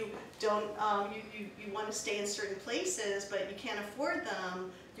if you don't, you want to stay in certain places, but you can't afford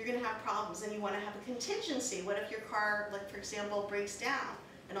them, you're gonna have problems. And you want to have a contingency. What if your car, like for example, breaks down,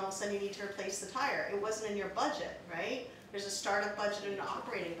 and all of a sudden you need to replace the tire? It wasn't in your budget, right? There's a startup budget and an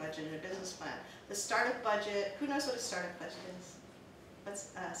operating budget in a business plan. The startup budget, who knows what a startup budget is? What's,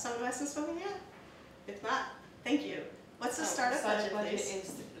 someone who hasn't spoken yet? If not, thank you. What's the startup budget, please?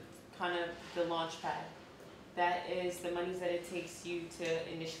 Is kind of the launch pad. That is the money that it takes you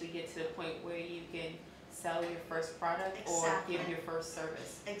to initially get to the point where you can sell your first product or give your first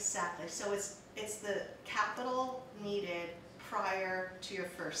service. Exactly. So it's the capital needed prior to your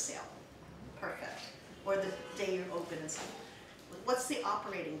first sale. Perfect. Or the day you open and something. What's the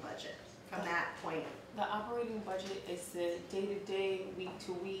operating budget from that point? The operating budget is the day-to-day,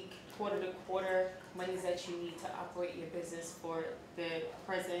 week-to-week, quarter-to-quarter monies that you need to operate your business for the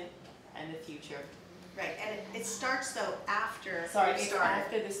present and the future. Right, and it starts though after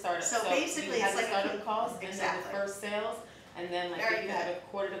after the startup. So basically you have it's the like startup costs and then the first sales, and then like if you have a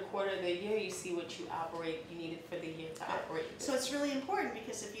quarter-to-quarter of the year, you see what you need it for the year to operate. So it's really important,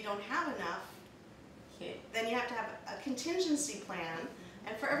 because if you don't have enough, then you have to have a contingency plan.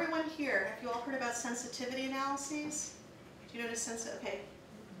 And for everyone here, have you all heard about sensitivity analyses? Do you know what a sensitivity? Okay.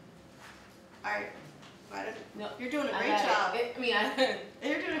 All right. No, you're doing a great job.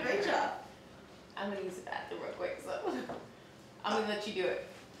 You're doing a great job. I'm gonna use the bathroom real quick, so I'm gonna let you do it.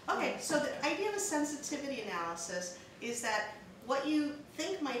 Okay, so the idea of a sensitivity analysis is that what you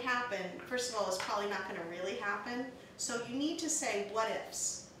think might happen, first of all, is probably not going to really happen. So you need to say what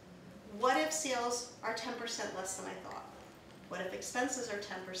ifs. What if sales are 10% less than I thought? What if expenses are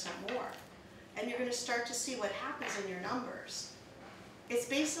 10% more? And you're going to start to see what happens in your numbers. It's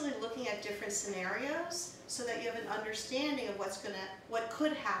basically looking at different scenarios so that you have an understanding of what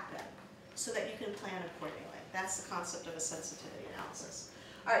could happen, so that you can plan accordingly. That's the concept of a sensitivity analysis.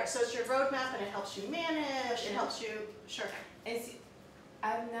 All right, so it's your roadmap, and it helps you manage. It helps you. Sure.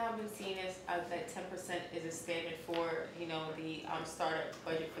 I've now been seeing as that 10% is a standard for the startup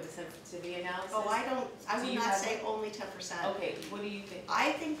budget for the sensitivity analysis. Oh, I would not say only 10%. Okay, what do you think?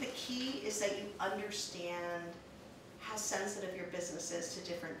 I think the key is that you understand how sensitive your business is to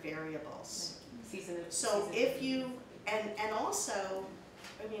different variables. If you and also,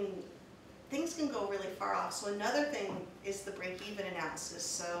 I mean, things can go really far off. So another thing is the break-even analysis.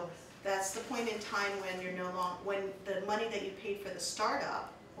 So that's the point in time when you're when the money that you paid for the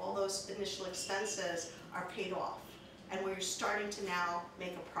startup, all those initial expenses are paid off, and where you're starting to now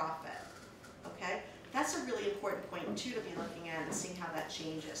make a profit. Okay, that's a really important point too to be looking at and seeing how that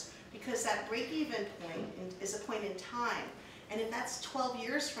changes, because that break-even point is a point in time, and if that's 12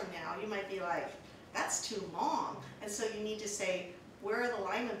 years from now, you might be like, that's too long. And so you need to say, where are the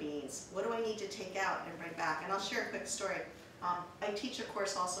lima beans? What do I need to take out and bring back? And I'll share a quick story. I teach a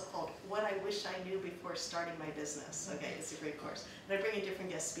course also called What I Wish I Knew Before Starting My Business. Okay, it's a great course. And I bring in different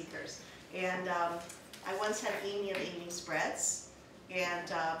guest speakers. And I once had Amy of Amy's Breads,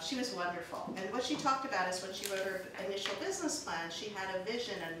 and she was wonderful. And what she talked about is when she wrote her initial business plan, she had a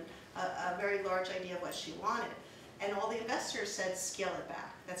vision and a very large idea of what she wanted. And all the investors said, scale it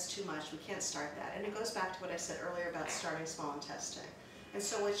back. That's too much. We can't start that. And it goes back to what I said earlier about starting small and testing. And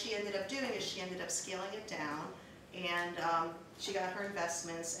so what she ended up doing is she ended up scaling it down, and she got her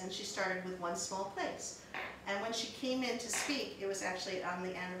investments, and she started with one small place. And when she came in to speak, it was actually on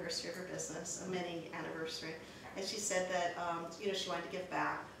the anniversary of her business, a mini anniversary. And she said that you know, she wanted to give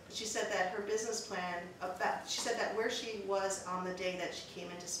back. But she said that her business plan, she said that where she was on the day that she came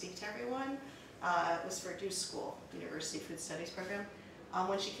in to speak to everyone, was for Deuce School, University Food Studies program.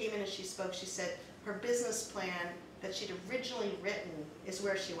 When she came in and she spoke, she said her business plan that she'd originally written is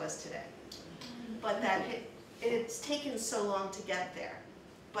where she was today. But that it's taken so long to get there,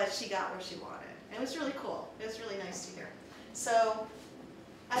 but she got where she wanted. And it was really cool. It was really nice to hear. So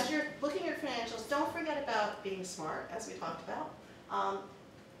as you're looking at your financials, don't forget about being smart, as we talked about.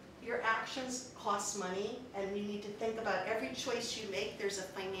 Your actions cost money, and you need to think about every choice you make, there's a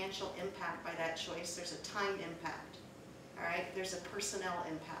financial impact by that choice. There's a time impact, all right? There's a personnel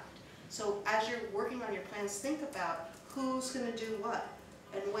impact. So as you're working on your plans, think about who's gonna do what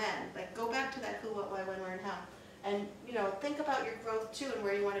and when. Like, go back to that who, what, why, when, where, and how. And, you know, think about your growth too and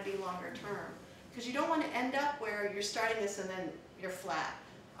where you wanna be longer term. Because you don't wanna end up where you're starting this and then you're flat.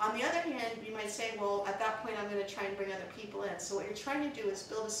 On the other hand, you might say, well, at that point I'm going to try and bring other people in. So what you're trying to do is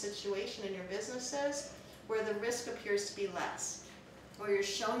build a situation in your businesses where the risk appears to be less, where you're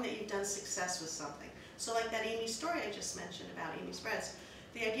showing that you've done success with something. So like that Amy story I just mentioned about Amy's Breads,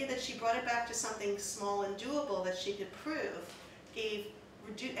 the idea that she brought it back to something small and doable that she could prove gave,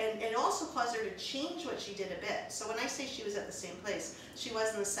 and also caused her to change what she did a bit. So when I say she was at the same place, she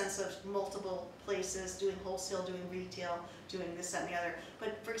was in the sense of multiple places, doing wholesale, doing retail, doing this, that, and the other.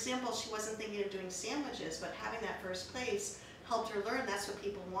 But for example, she wasn't thinking of doing sandwiches, but having that first place helped her learn that's what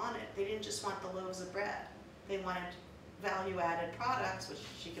people wanted. They didn't just want the loaves of bread. They wanted value-added products, which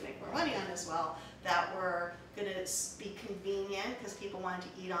she could make more money on as well, that were going to be convenient because people wanted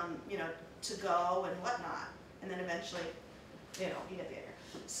to eat on, you know, to go and whatnot, and then eventually, you know, eat at the end.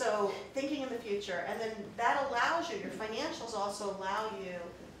 So thinking in the future, and then that allows you, your financials also allow you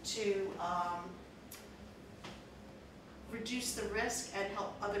to reduce the risk and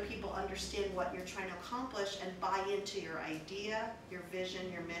help other people understand what you're trying to accomplish and buy into your idea, your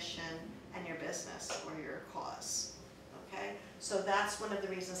vision, your mission, and your business or your cause, okay? So that's one of the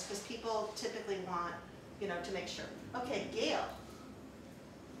reasons, because people typically want, you know, to make sure. Okay, Gail.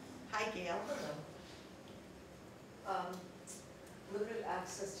 Hi, Gail. Limited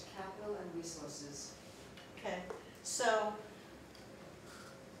access to capital and resources. Okay, so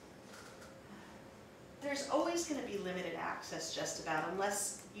there's always going to be limited access just about,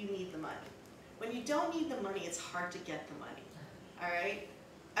 unless you need the money. When you don't need the money, it's hard to get the money, all right?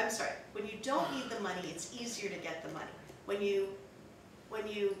 I'm sorry, when you don't need the money, it's easier to get the money. When you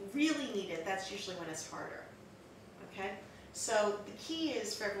really need it, that's usually when it's harder, okay? So the key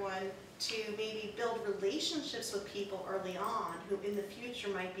is for everyone to maybe build relationships with people early on who in the future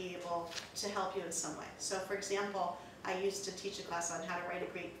might be able to help you in some way. So for example, I used to teach a class on how to write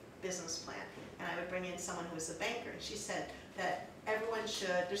a great business plan, and I would bring in someone who was a banker, and she said that everyone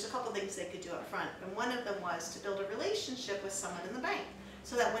should, there's a couple things they could do up front, and one of them was to build a relationship with someone in the bank,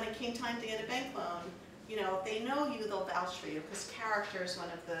 so that when it came time to get a bank loan, you know, if they know you, they'll vouch for you, because character is one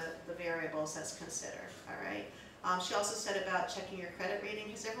of the variables that's considered, all right? She also said about checking your credit rating.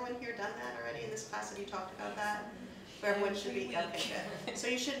 Has everyone here done that already in this class? Have you talked about that? Where everyone should be, okay, good. So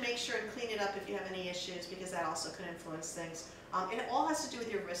you should make sure and clean it up if you have any issues, because that also could influence things. And it all has to do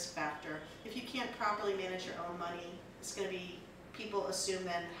with your risk factor. If you can't properly manage your own money, it's going to be, people assume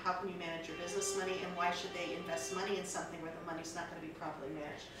then, how can you manage your business money, and why should they invest money in something where the money's not going to be properly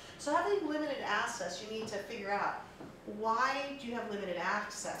managed? So having limited access, you need to figure out, why do you have limited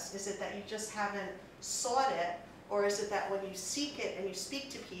access? Is it that you just haven't sought it, or is it that when you seek it and you speak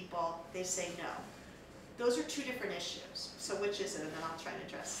to people, they say no? Those are two different issues. So which is it? And then I'll try and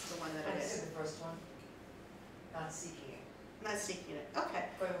address the one that it is. I'd say the first one, not seeking it. Not seeking it, okay.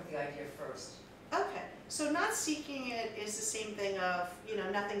 Going with the idea first. Okay, so not seeking it is the same thing of, you know,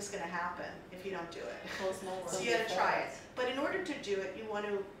 nothing's gonna happen if you don't do it. So you gotta try it. But in order to do it, you want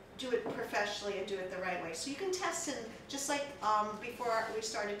to do it professionally and do it the right way. So you can test it, just like before we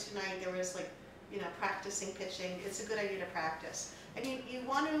started tonight, there was like, you know, practicing pitching. It's a good idea to practice. And you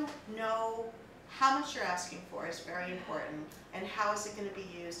want to know how much you're asking for is very important, and how is it going to be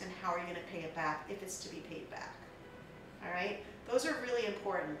used, and how are you going to pay it back if it's to be paid back. All right? Those are really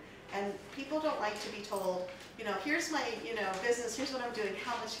important. And people don't like to be told, you know, here's my, you know, business, here's what I'm doing,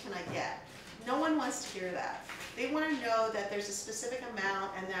 how much can I get? No one wants to hear that. They want to know that there's a specific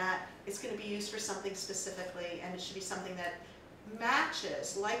amount and that it's going to be used for something specifically, and it should be something that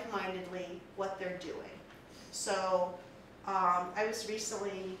matches like-mindedly what they're doing. So I was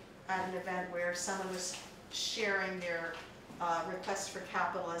recently at an event where someone was sharing their request for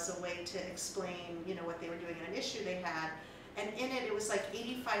capital as a way to explain, you know, what they were doing in an issue they had. And in it, it was like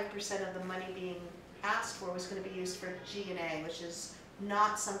 85% of the money being asked for was going to be used for G&A, which is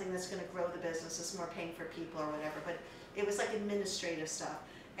not something that's going to grow the business. It's more paying for people or whatever. But it was like administrative stuff.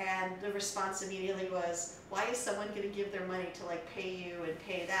 And the response immediately was, why is someone going to give their money to like pay you and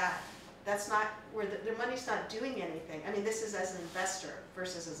pay that? That's not where their money's not doing anything. I mean, this is as an investor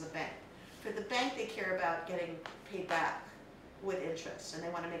versus as a bank. For the bank, they care about getting paid back with interest, and they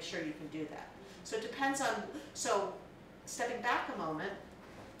want to make sure you can do that. So it depends on, so stepping back a moment,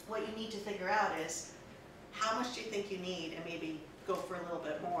 what you need to figure out is how much do you think you need, and maybe go for a little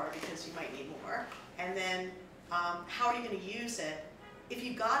bit more because you might need more. And then how are you going to use it? If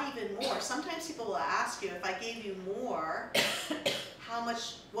you got even more, sometimes people will ask you, if I gave you more,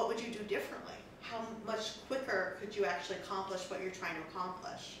 what would you do differently? How much quicker could you actually accomplish what you're trying to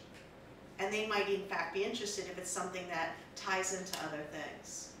accomplish? And they might in fact be interested if it's something that ties into other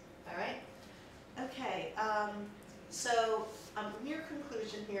things. All right? Okay, so near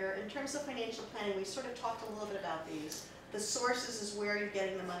conclusion here, in terms of financial planning, we sort of talked a little bit about these. The sources is where you're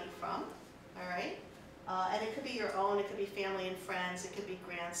getting the money from, all right? And it could be your own, it could be family and friends, it could be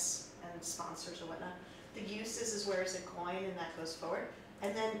grants and sponsors or whatnot. The uses is where is it going, and that goes forward.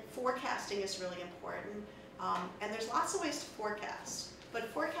 And then forecasting is really important. And there's lots of ways to forecast. But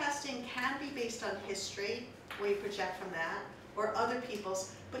forecasting can be based on history, where you project from that, or other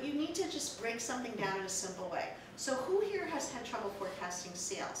people's. But you need to just break something down in a simple way. So who here has had trouble forecasting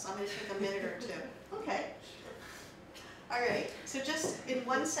sales? I'm going to take a minute or two. Okay. All right. So just in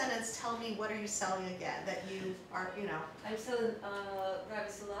one sentence, tell me, what are you selling again that you are, you know? I'm selling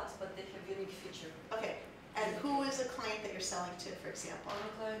privacy lots, but they have unique feature. Okay. And who is a client that you're selling to, for example?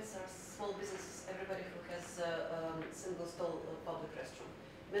 Our clients are small businesses, everybody who has a single stall public restroom.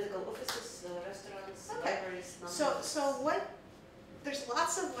 Medical offices, restaurants, libraries. There's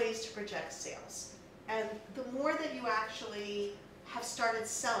lots of ways to project sales. And the more that you actually have started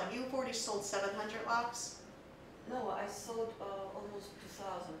selling, you've already sold 700 locks? No, I sold almost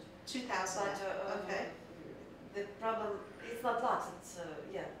 2,000. 2,000, okay. The problem, it's not lots, it's,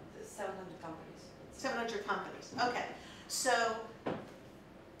 700 companies. 700 companies, okay. So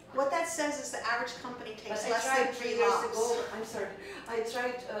what that says is the average company takes less than 3 locks. I'm sorry, I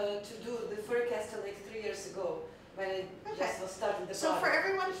tried to do the forecast like 3 years ago when I just was starting the So for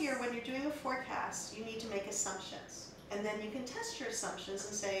everyone here, when you're doing a forecast, you need to make assumptions. And then you can test your assumptions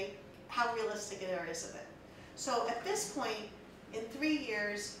and say, how realistic is it? So at this point, in 3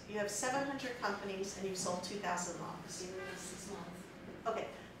 years, you have 700 companies and you've sold 2,000 locks. In 6 months. Okay.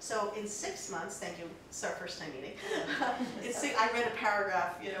 So in 6 months, thank you, it's our first time meeting. I read a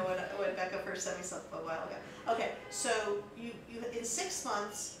paragraph, you know, when Becca first sent me something a while ago. Okay, so you in 6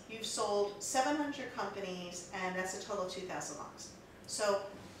 months, you've sold 700 companies, and that's a total of 2,000 locks. So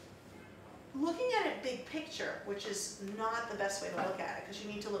looking at it big picture, which is not the best way to look at it, because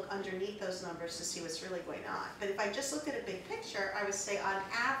you need to look underneath those numbers to see what's really going on. But if I just look at a big picture, I would say on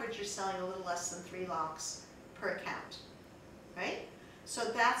average, you're selling a little less than 3 locks per account, right? So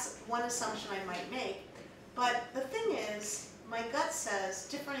that's one assumption I might make. But the thing is, my gut says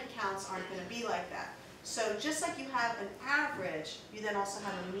different accounts aren't going to be like that. So just like you have an average, you then also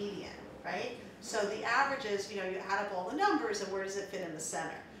have a median, right? So the average is, you know, you add up all the numbers and where does it fit in the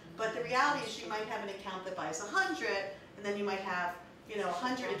center. But the reality is you might have an account that buys 100, and then you might have, you know,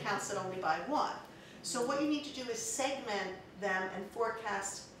 100 accounts that only buy 1. So what you need to do is segment them and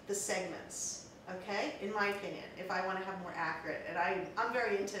forecast the segments. Okay, in my opinion, if I want to have more accurate, and I'm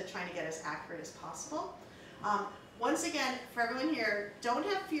very into trying to get as accurate as possible. Once again, for everyone here, don't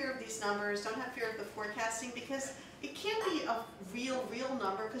have fear of these numbers, don't have fear of the forecasting, because it can't be a real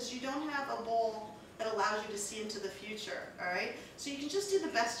number, because you don't have a bowl that allows you to see into the future, all right? So you can just do the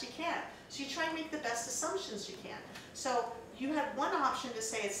best you can. So you try and make the best assumptions you can. So you had one option to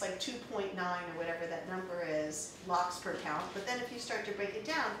say it's like 2.9 or whatever that number is, locks per count, but then if you start to break it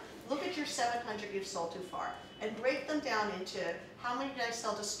down, look at your 700 you've sold too far and break them down into how many did I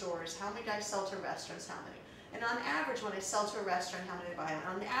sell to stores, how many did I sell to restaurants, how many. And on average, when I sell to a restaurant, how many do I buy?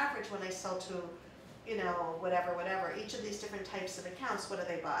 On average, when I sell to, you know, whatever, each of these different types of accounts, what do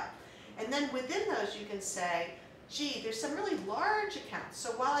they buy? And then within those, you can say, gee, there's some really large accounts. So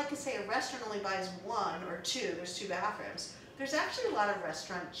while I could say a restaurant only buys one or two, there's 2 bathrooms, there's actually a lot of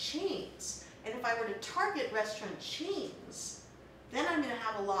restaurant chains. And if I were to target restaurant chains, then I'm gonna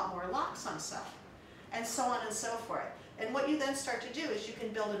have a lot more locks on sale, and so on and so forth. And what you then start to do is you can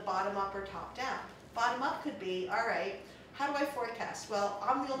build it bottom up or top down. Bottom up could be, all right, how do I forecast? Well,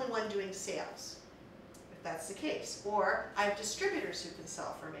 I'm the only one doing sales, if that's the case. Or I have distributors who can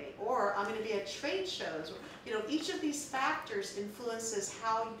sell for me. Or I'm gonna be at trade shows. You know, each of these factors influences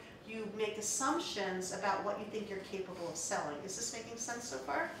how you make assumptions about what you think you're capable of selling. Is this making sense so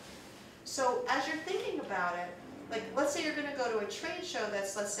far? So as you're thinking about it, like let's say you're gonna go to a trade show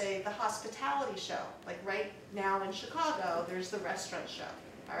that's, let's say, the hospitality show. Like right now in Chicago, there's the restaurant show,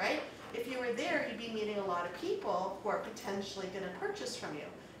 all right? If you were there, you'd be meeting a lot of people who are potentially gonna purchase from you.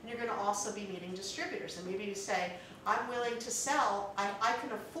 And you're gonna also be meeting distributors. And maybe you say, I'm willing to sell, I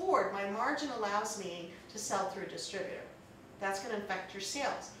can afford, my margin allows me to sell through a distributor. That's gonna affect your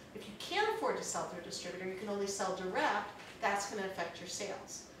sales. If you can't afford to sell through a distributor, you can only sell direct, that's gonna affect your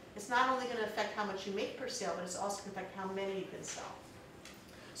sales. It's not only gonna affect how much you make per sale, but it's also gonna affect how many you can sell.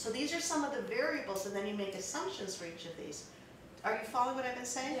 So these are some of the variables, and then you make assumptions for each of these. Are you following what I've been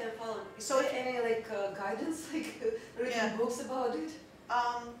saying? Yeah, following. So if any guidance, reading books about it?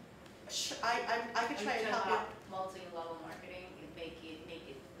 I could try and help you. Multi-level marketing, you make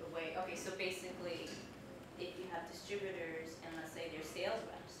it a way. Okay, so basically, if you have distributors and let's say they're sales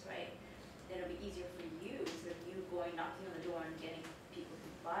reps, right? Then it'll be easier for you instead of you going knocking on the door and getting people to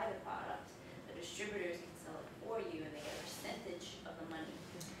buy the product. The distributors can sell it for you and they get a percentage of the money.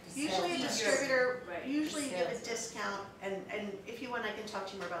 Usually a distributor, Right, usually you give a sales. discount, and if you want, I can talk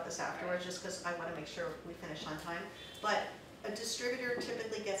to you more about this afterwards, just because I want to make sure we finish on time. But a distributor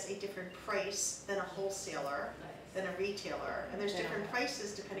typically gets a different price than a wholesaler, than a retailer, and there's different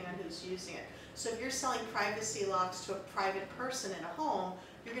prices depending on who's using it. So if you're selling privacy locks to a private person in a home,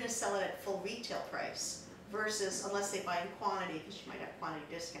 you're going to sell it at full retail price, versus unless they buy in quantity, because you might have quantity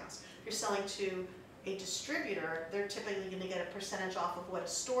discounts. If you're selling to a distributor, they're typically going to get a percentage off of what a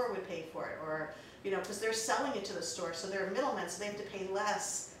store would pay for it, or, you know, because they're selling it to the store, so they're a middleman, so they have to pay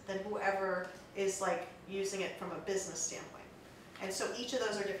less than whoever is like using it from a business standpoint. And so each of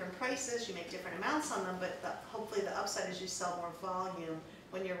those are different prices, you make different amounts on them, but hopefully the upside is you sell more volume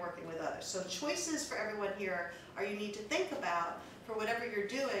when you're working with others. So choices for everyone here are you need to think about for whatever you're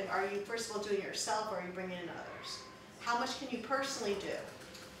doing, are you first of all doing it yourself or are you bringing in others? How much can you personally do?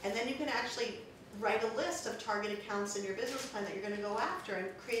 And then you can actually write a list of target accounts in your business plan that you're going to go after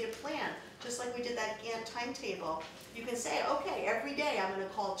and create a plan. Just like we did that Gantt timetable, you can say, okay, every day I'm going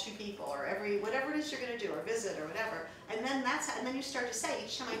to call 2 people, or whatever it is you're going to do, or visit, or whatever. And then and then you start to say,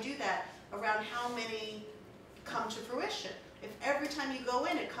 each time I do that, around how many come to fruition. If every time you go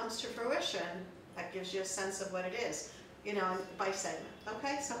in it comes to fruition, that gives you a sense of what it is, you know, by segment.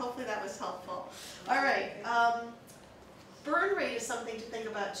 Okay, so hopefully that was helpful. All right. Burn rate is something to think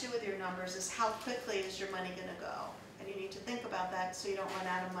about too with your numbers, is how quickly is your money going to go? And you need to think about that so you don't run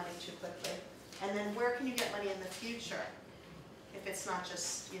out of money too quickly. And then where can you get money in the future? If it's not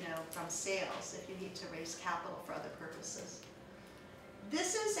just, you know, from sales, if you need to raise capital for other purposes.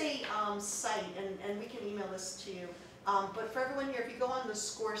 This is a site, and we can email this to you, but for everyone here, if you go on the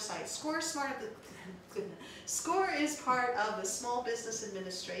SCORE site, SCORE is part of the Small Business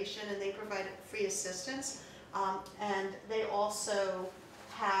Administration, and they provide free assistance. And they also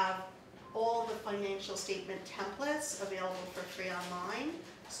have all the financial statement templates available for free online.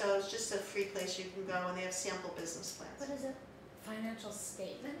 So it's just a free place you can go, and they have sample business plans. What is it? Financial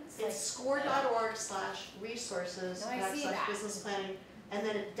statements? It's score.org/resources/business planning, and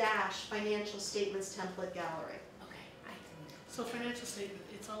then a dash financial statements template gallery. Okay, I can. So financial statement,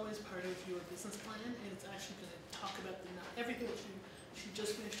 it's always part of your business plan, and it's actually going to talk about everything that she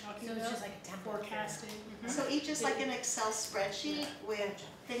just finished talking about. So it's just like a template. Forecasting. So each is like an Excel spreadsheet with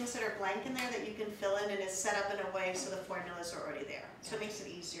things that are blank in there that you can fill in, and it's set up in a way so the formulas are already there. So it makes it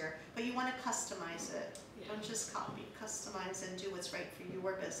easier. But you want to customize it. Don't just copy, customize and do what's right for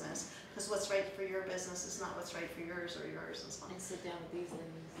your business. Because what's right for your business is not what's right for yours or yours and so on. And sit down with these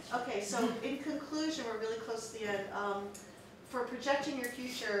ladies. Okay, so in conclusion, we're really close to the end. For projecting your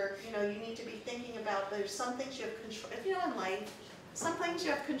future, you know, you need to be thinking about there's some things you have control, if you know in life, some things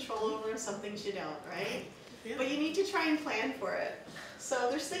you have control over, some things you don't, right? Yeah. But you need to try and plan for it. So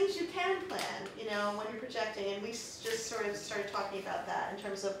there's things you can plan, you know, when you're projecting, and we just sort of started talking about that in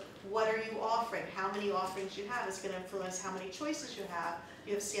terms of what are you offering, how many offerings you have is going to influence how many choices you have.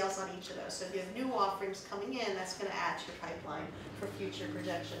 You have sales on each of those. So if you have new offerings coming in, that's going to add to your pipeline for future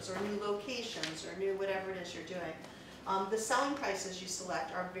projections, or new locations, or new whatever it is you're doing. The selling prices you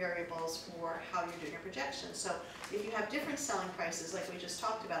select are variables for how you're doing your projection. So if you have different selling prices, like we just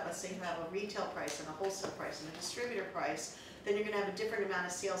talked about, let's say you have a retail price and a wholesale price and a distributor price, then you're going to have a different amount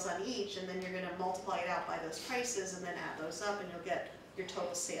of sales on each, and then you're going to multiply it out by those prices and then add those up, and you'll get your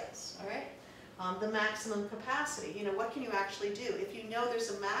total sales, all right? The maximum capacity, you know, what can you actually do? If you know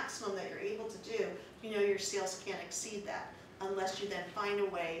there's a maximum that you're able to do, you know your sales can't exceed that unless you then find a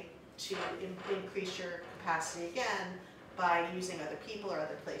way to increase your capacity again by using other people or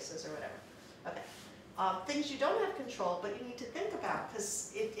other places or whatever. Okay. Things you don't have control, but you need to think about,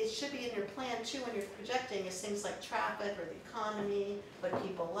 because it should be in your plan too when you're projecting, is things like traffic or the economy, what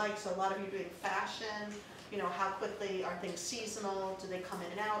people like. So a lot of you are doing fashion, you know, how quickly are things seasonal, do they come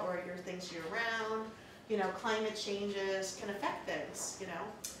in and out, or are your things year round? You know, climate changes can affect things, you know.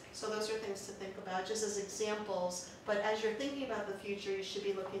 So those are things to think about just as examples, but as you're thinking about the future, you should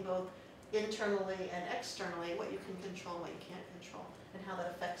be looking both internally and externally, what you can control, what you can't control, and how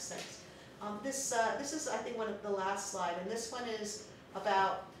that affects things. This is, I think, one of the last slide, and this one is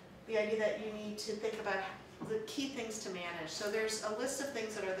about the idea that you need to think about the key things to manage. So there's a list of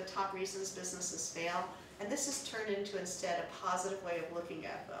things that are the top reasons businesses fail, and this is turned into instead a positive way of looking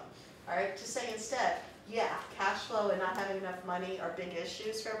at them. All right, to say instead, yeah, cash flow and not having enough money are big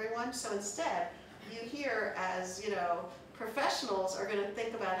issues for everyone. So instead, you here as, you know, professionals are going to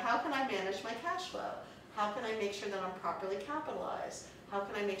think about, how can I manage my cash flow? How can I make sure that I'm properly capitalized? How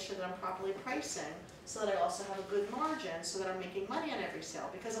can I make sure that I'm properly pricing so that I also have a good margin so that I'm making money on every sale?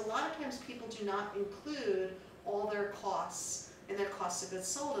 Because a lot of times people do not include all their costs in their cost of goods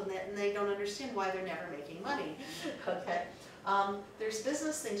sold, and they don't understand why they're never making money. Okay. There's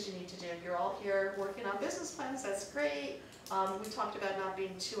business things you need to do. You're all here working on business plans, that's great. We talked about not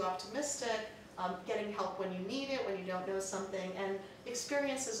being too optimistic, getting help when you need it, when you don't know something, and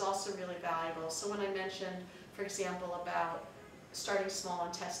experience is also really valuable. So when I mentioned, for example, about starting small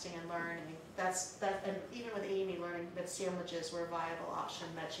and testing and learning, and even with Amy, learning that sandwiches were a viable option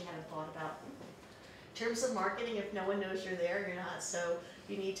that she hadn't thought about. In terms of marketing, if no one knows you're there, you're not. So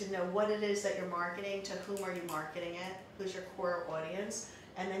you need to know what it is that you're marketing, to whom are you marketing it, who's your core audience,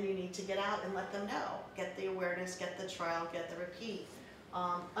 and then you need to get out and let them know. Get the awareness, get the trial, get the repeat.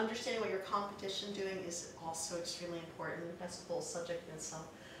 Understanding what your competition doing is also extremely important. That's a whole subject in itself.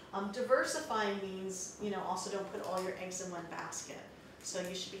 Diversifying means, you know, also don't put all your eggs in one basket. So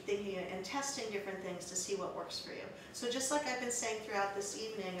you should be thinking and testing different things to see what works for you. So just like I've been saying throughout this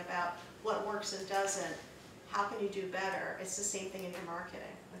evening about what works and doesn't, how can you do better? It's the same thing in your marketing,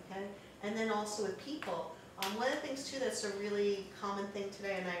 okay? And then also with people, one of the things too that's a really common thing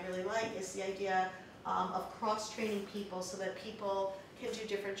today and I really like is the idea of cross-training people so that people can do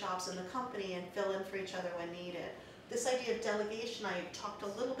different jobs in the company and fill in for each other when needed. This idea of delegation I talked a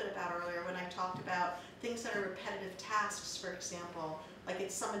little bit about earlier when I talked about things that are repetitive tasks, for example, like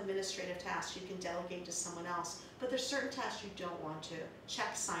it's some administrative tasks you can delegate to someone else, but there's certain tasks you don't want to.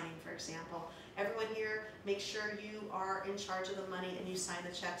 Check signing, for example. Everyone here, make sure you are in charge of the money and you sign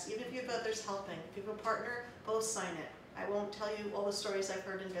the checks, even if you have others helping. If you have a partner, both sign it. I won't tell you all the stories I've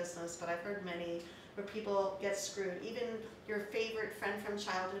heard in business, but I've heard many where people get screwed. Even your favorite friend from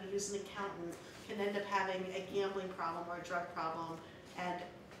childhood who's an accountant can end up having a gambling problem or a drug problem and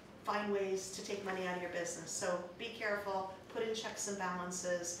find ways to take money out of your business. So be careful, put in checks and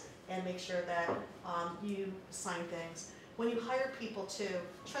balances, and make sure that you sign things. When you hire people too,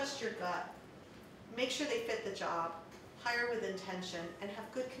 trust your gut. Make sure they fit the job, hire with intention, and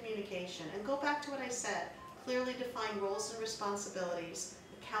have good communication. And go back to what I said, clearly define roles and responsibilities,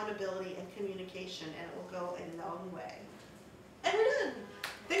 accountability and communication, and it will go a long way.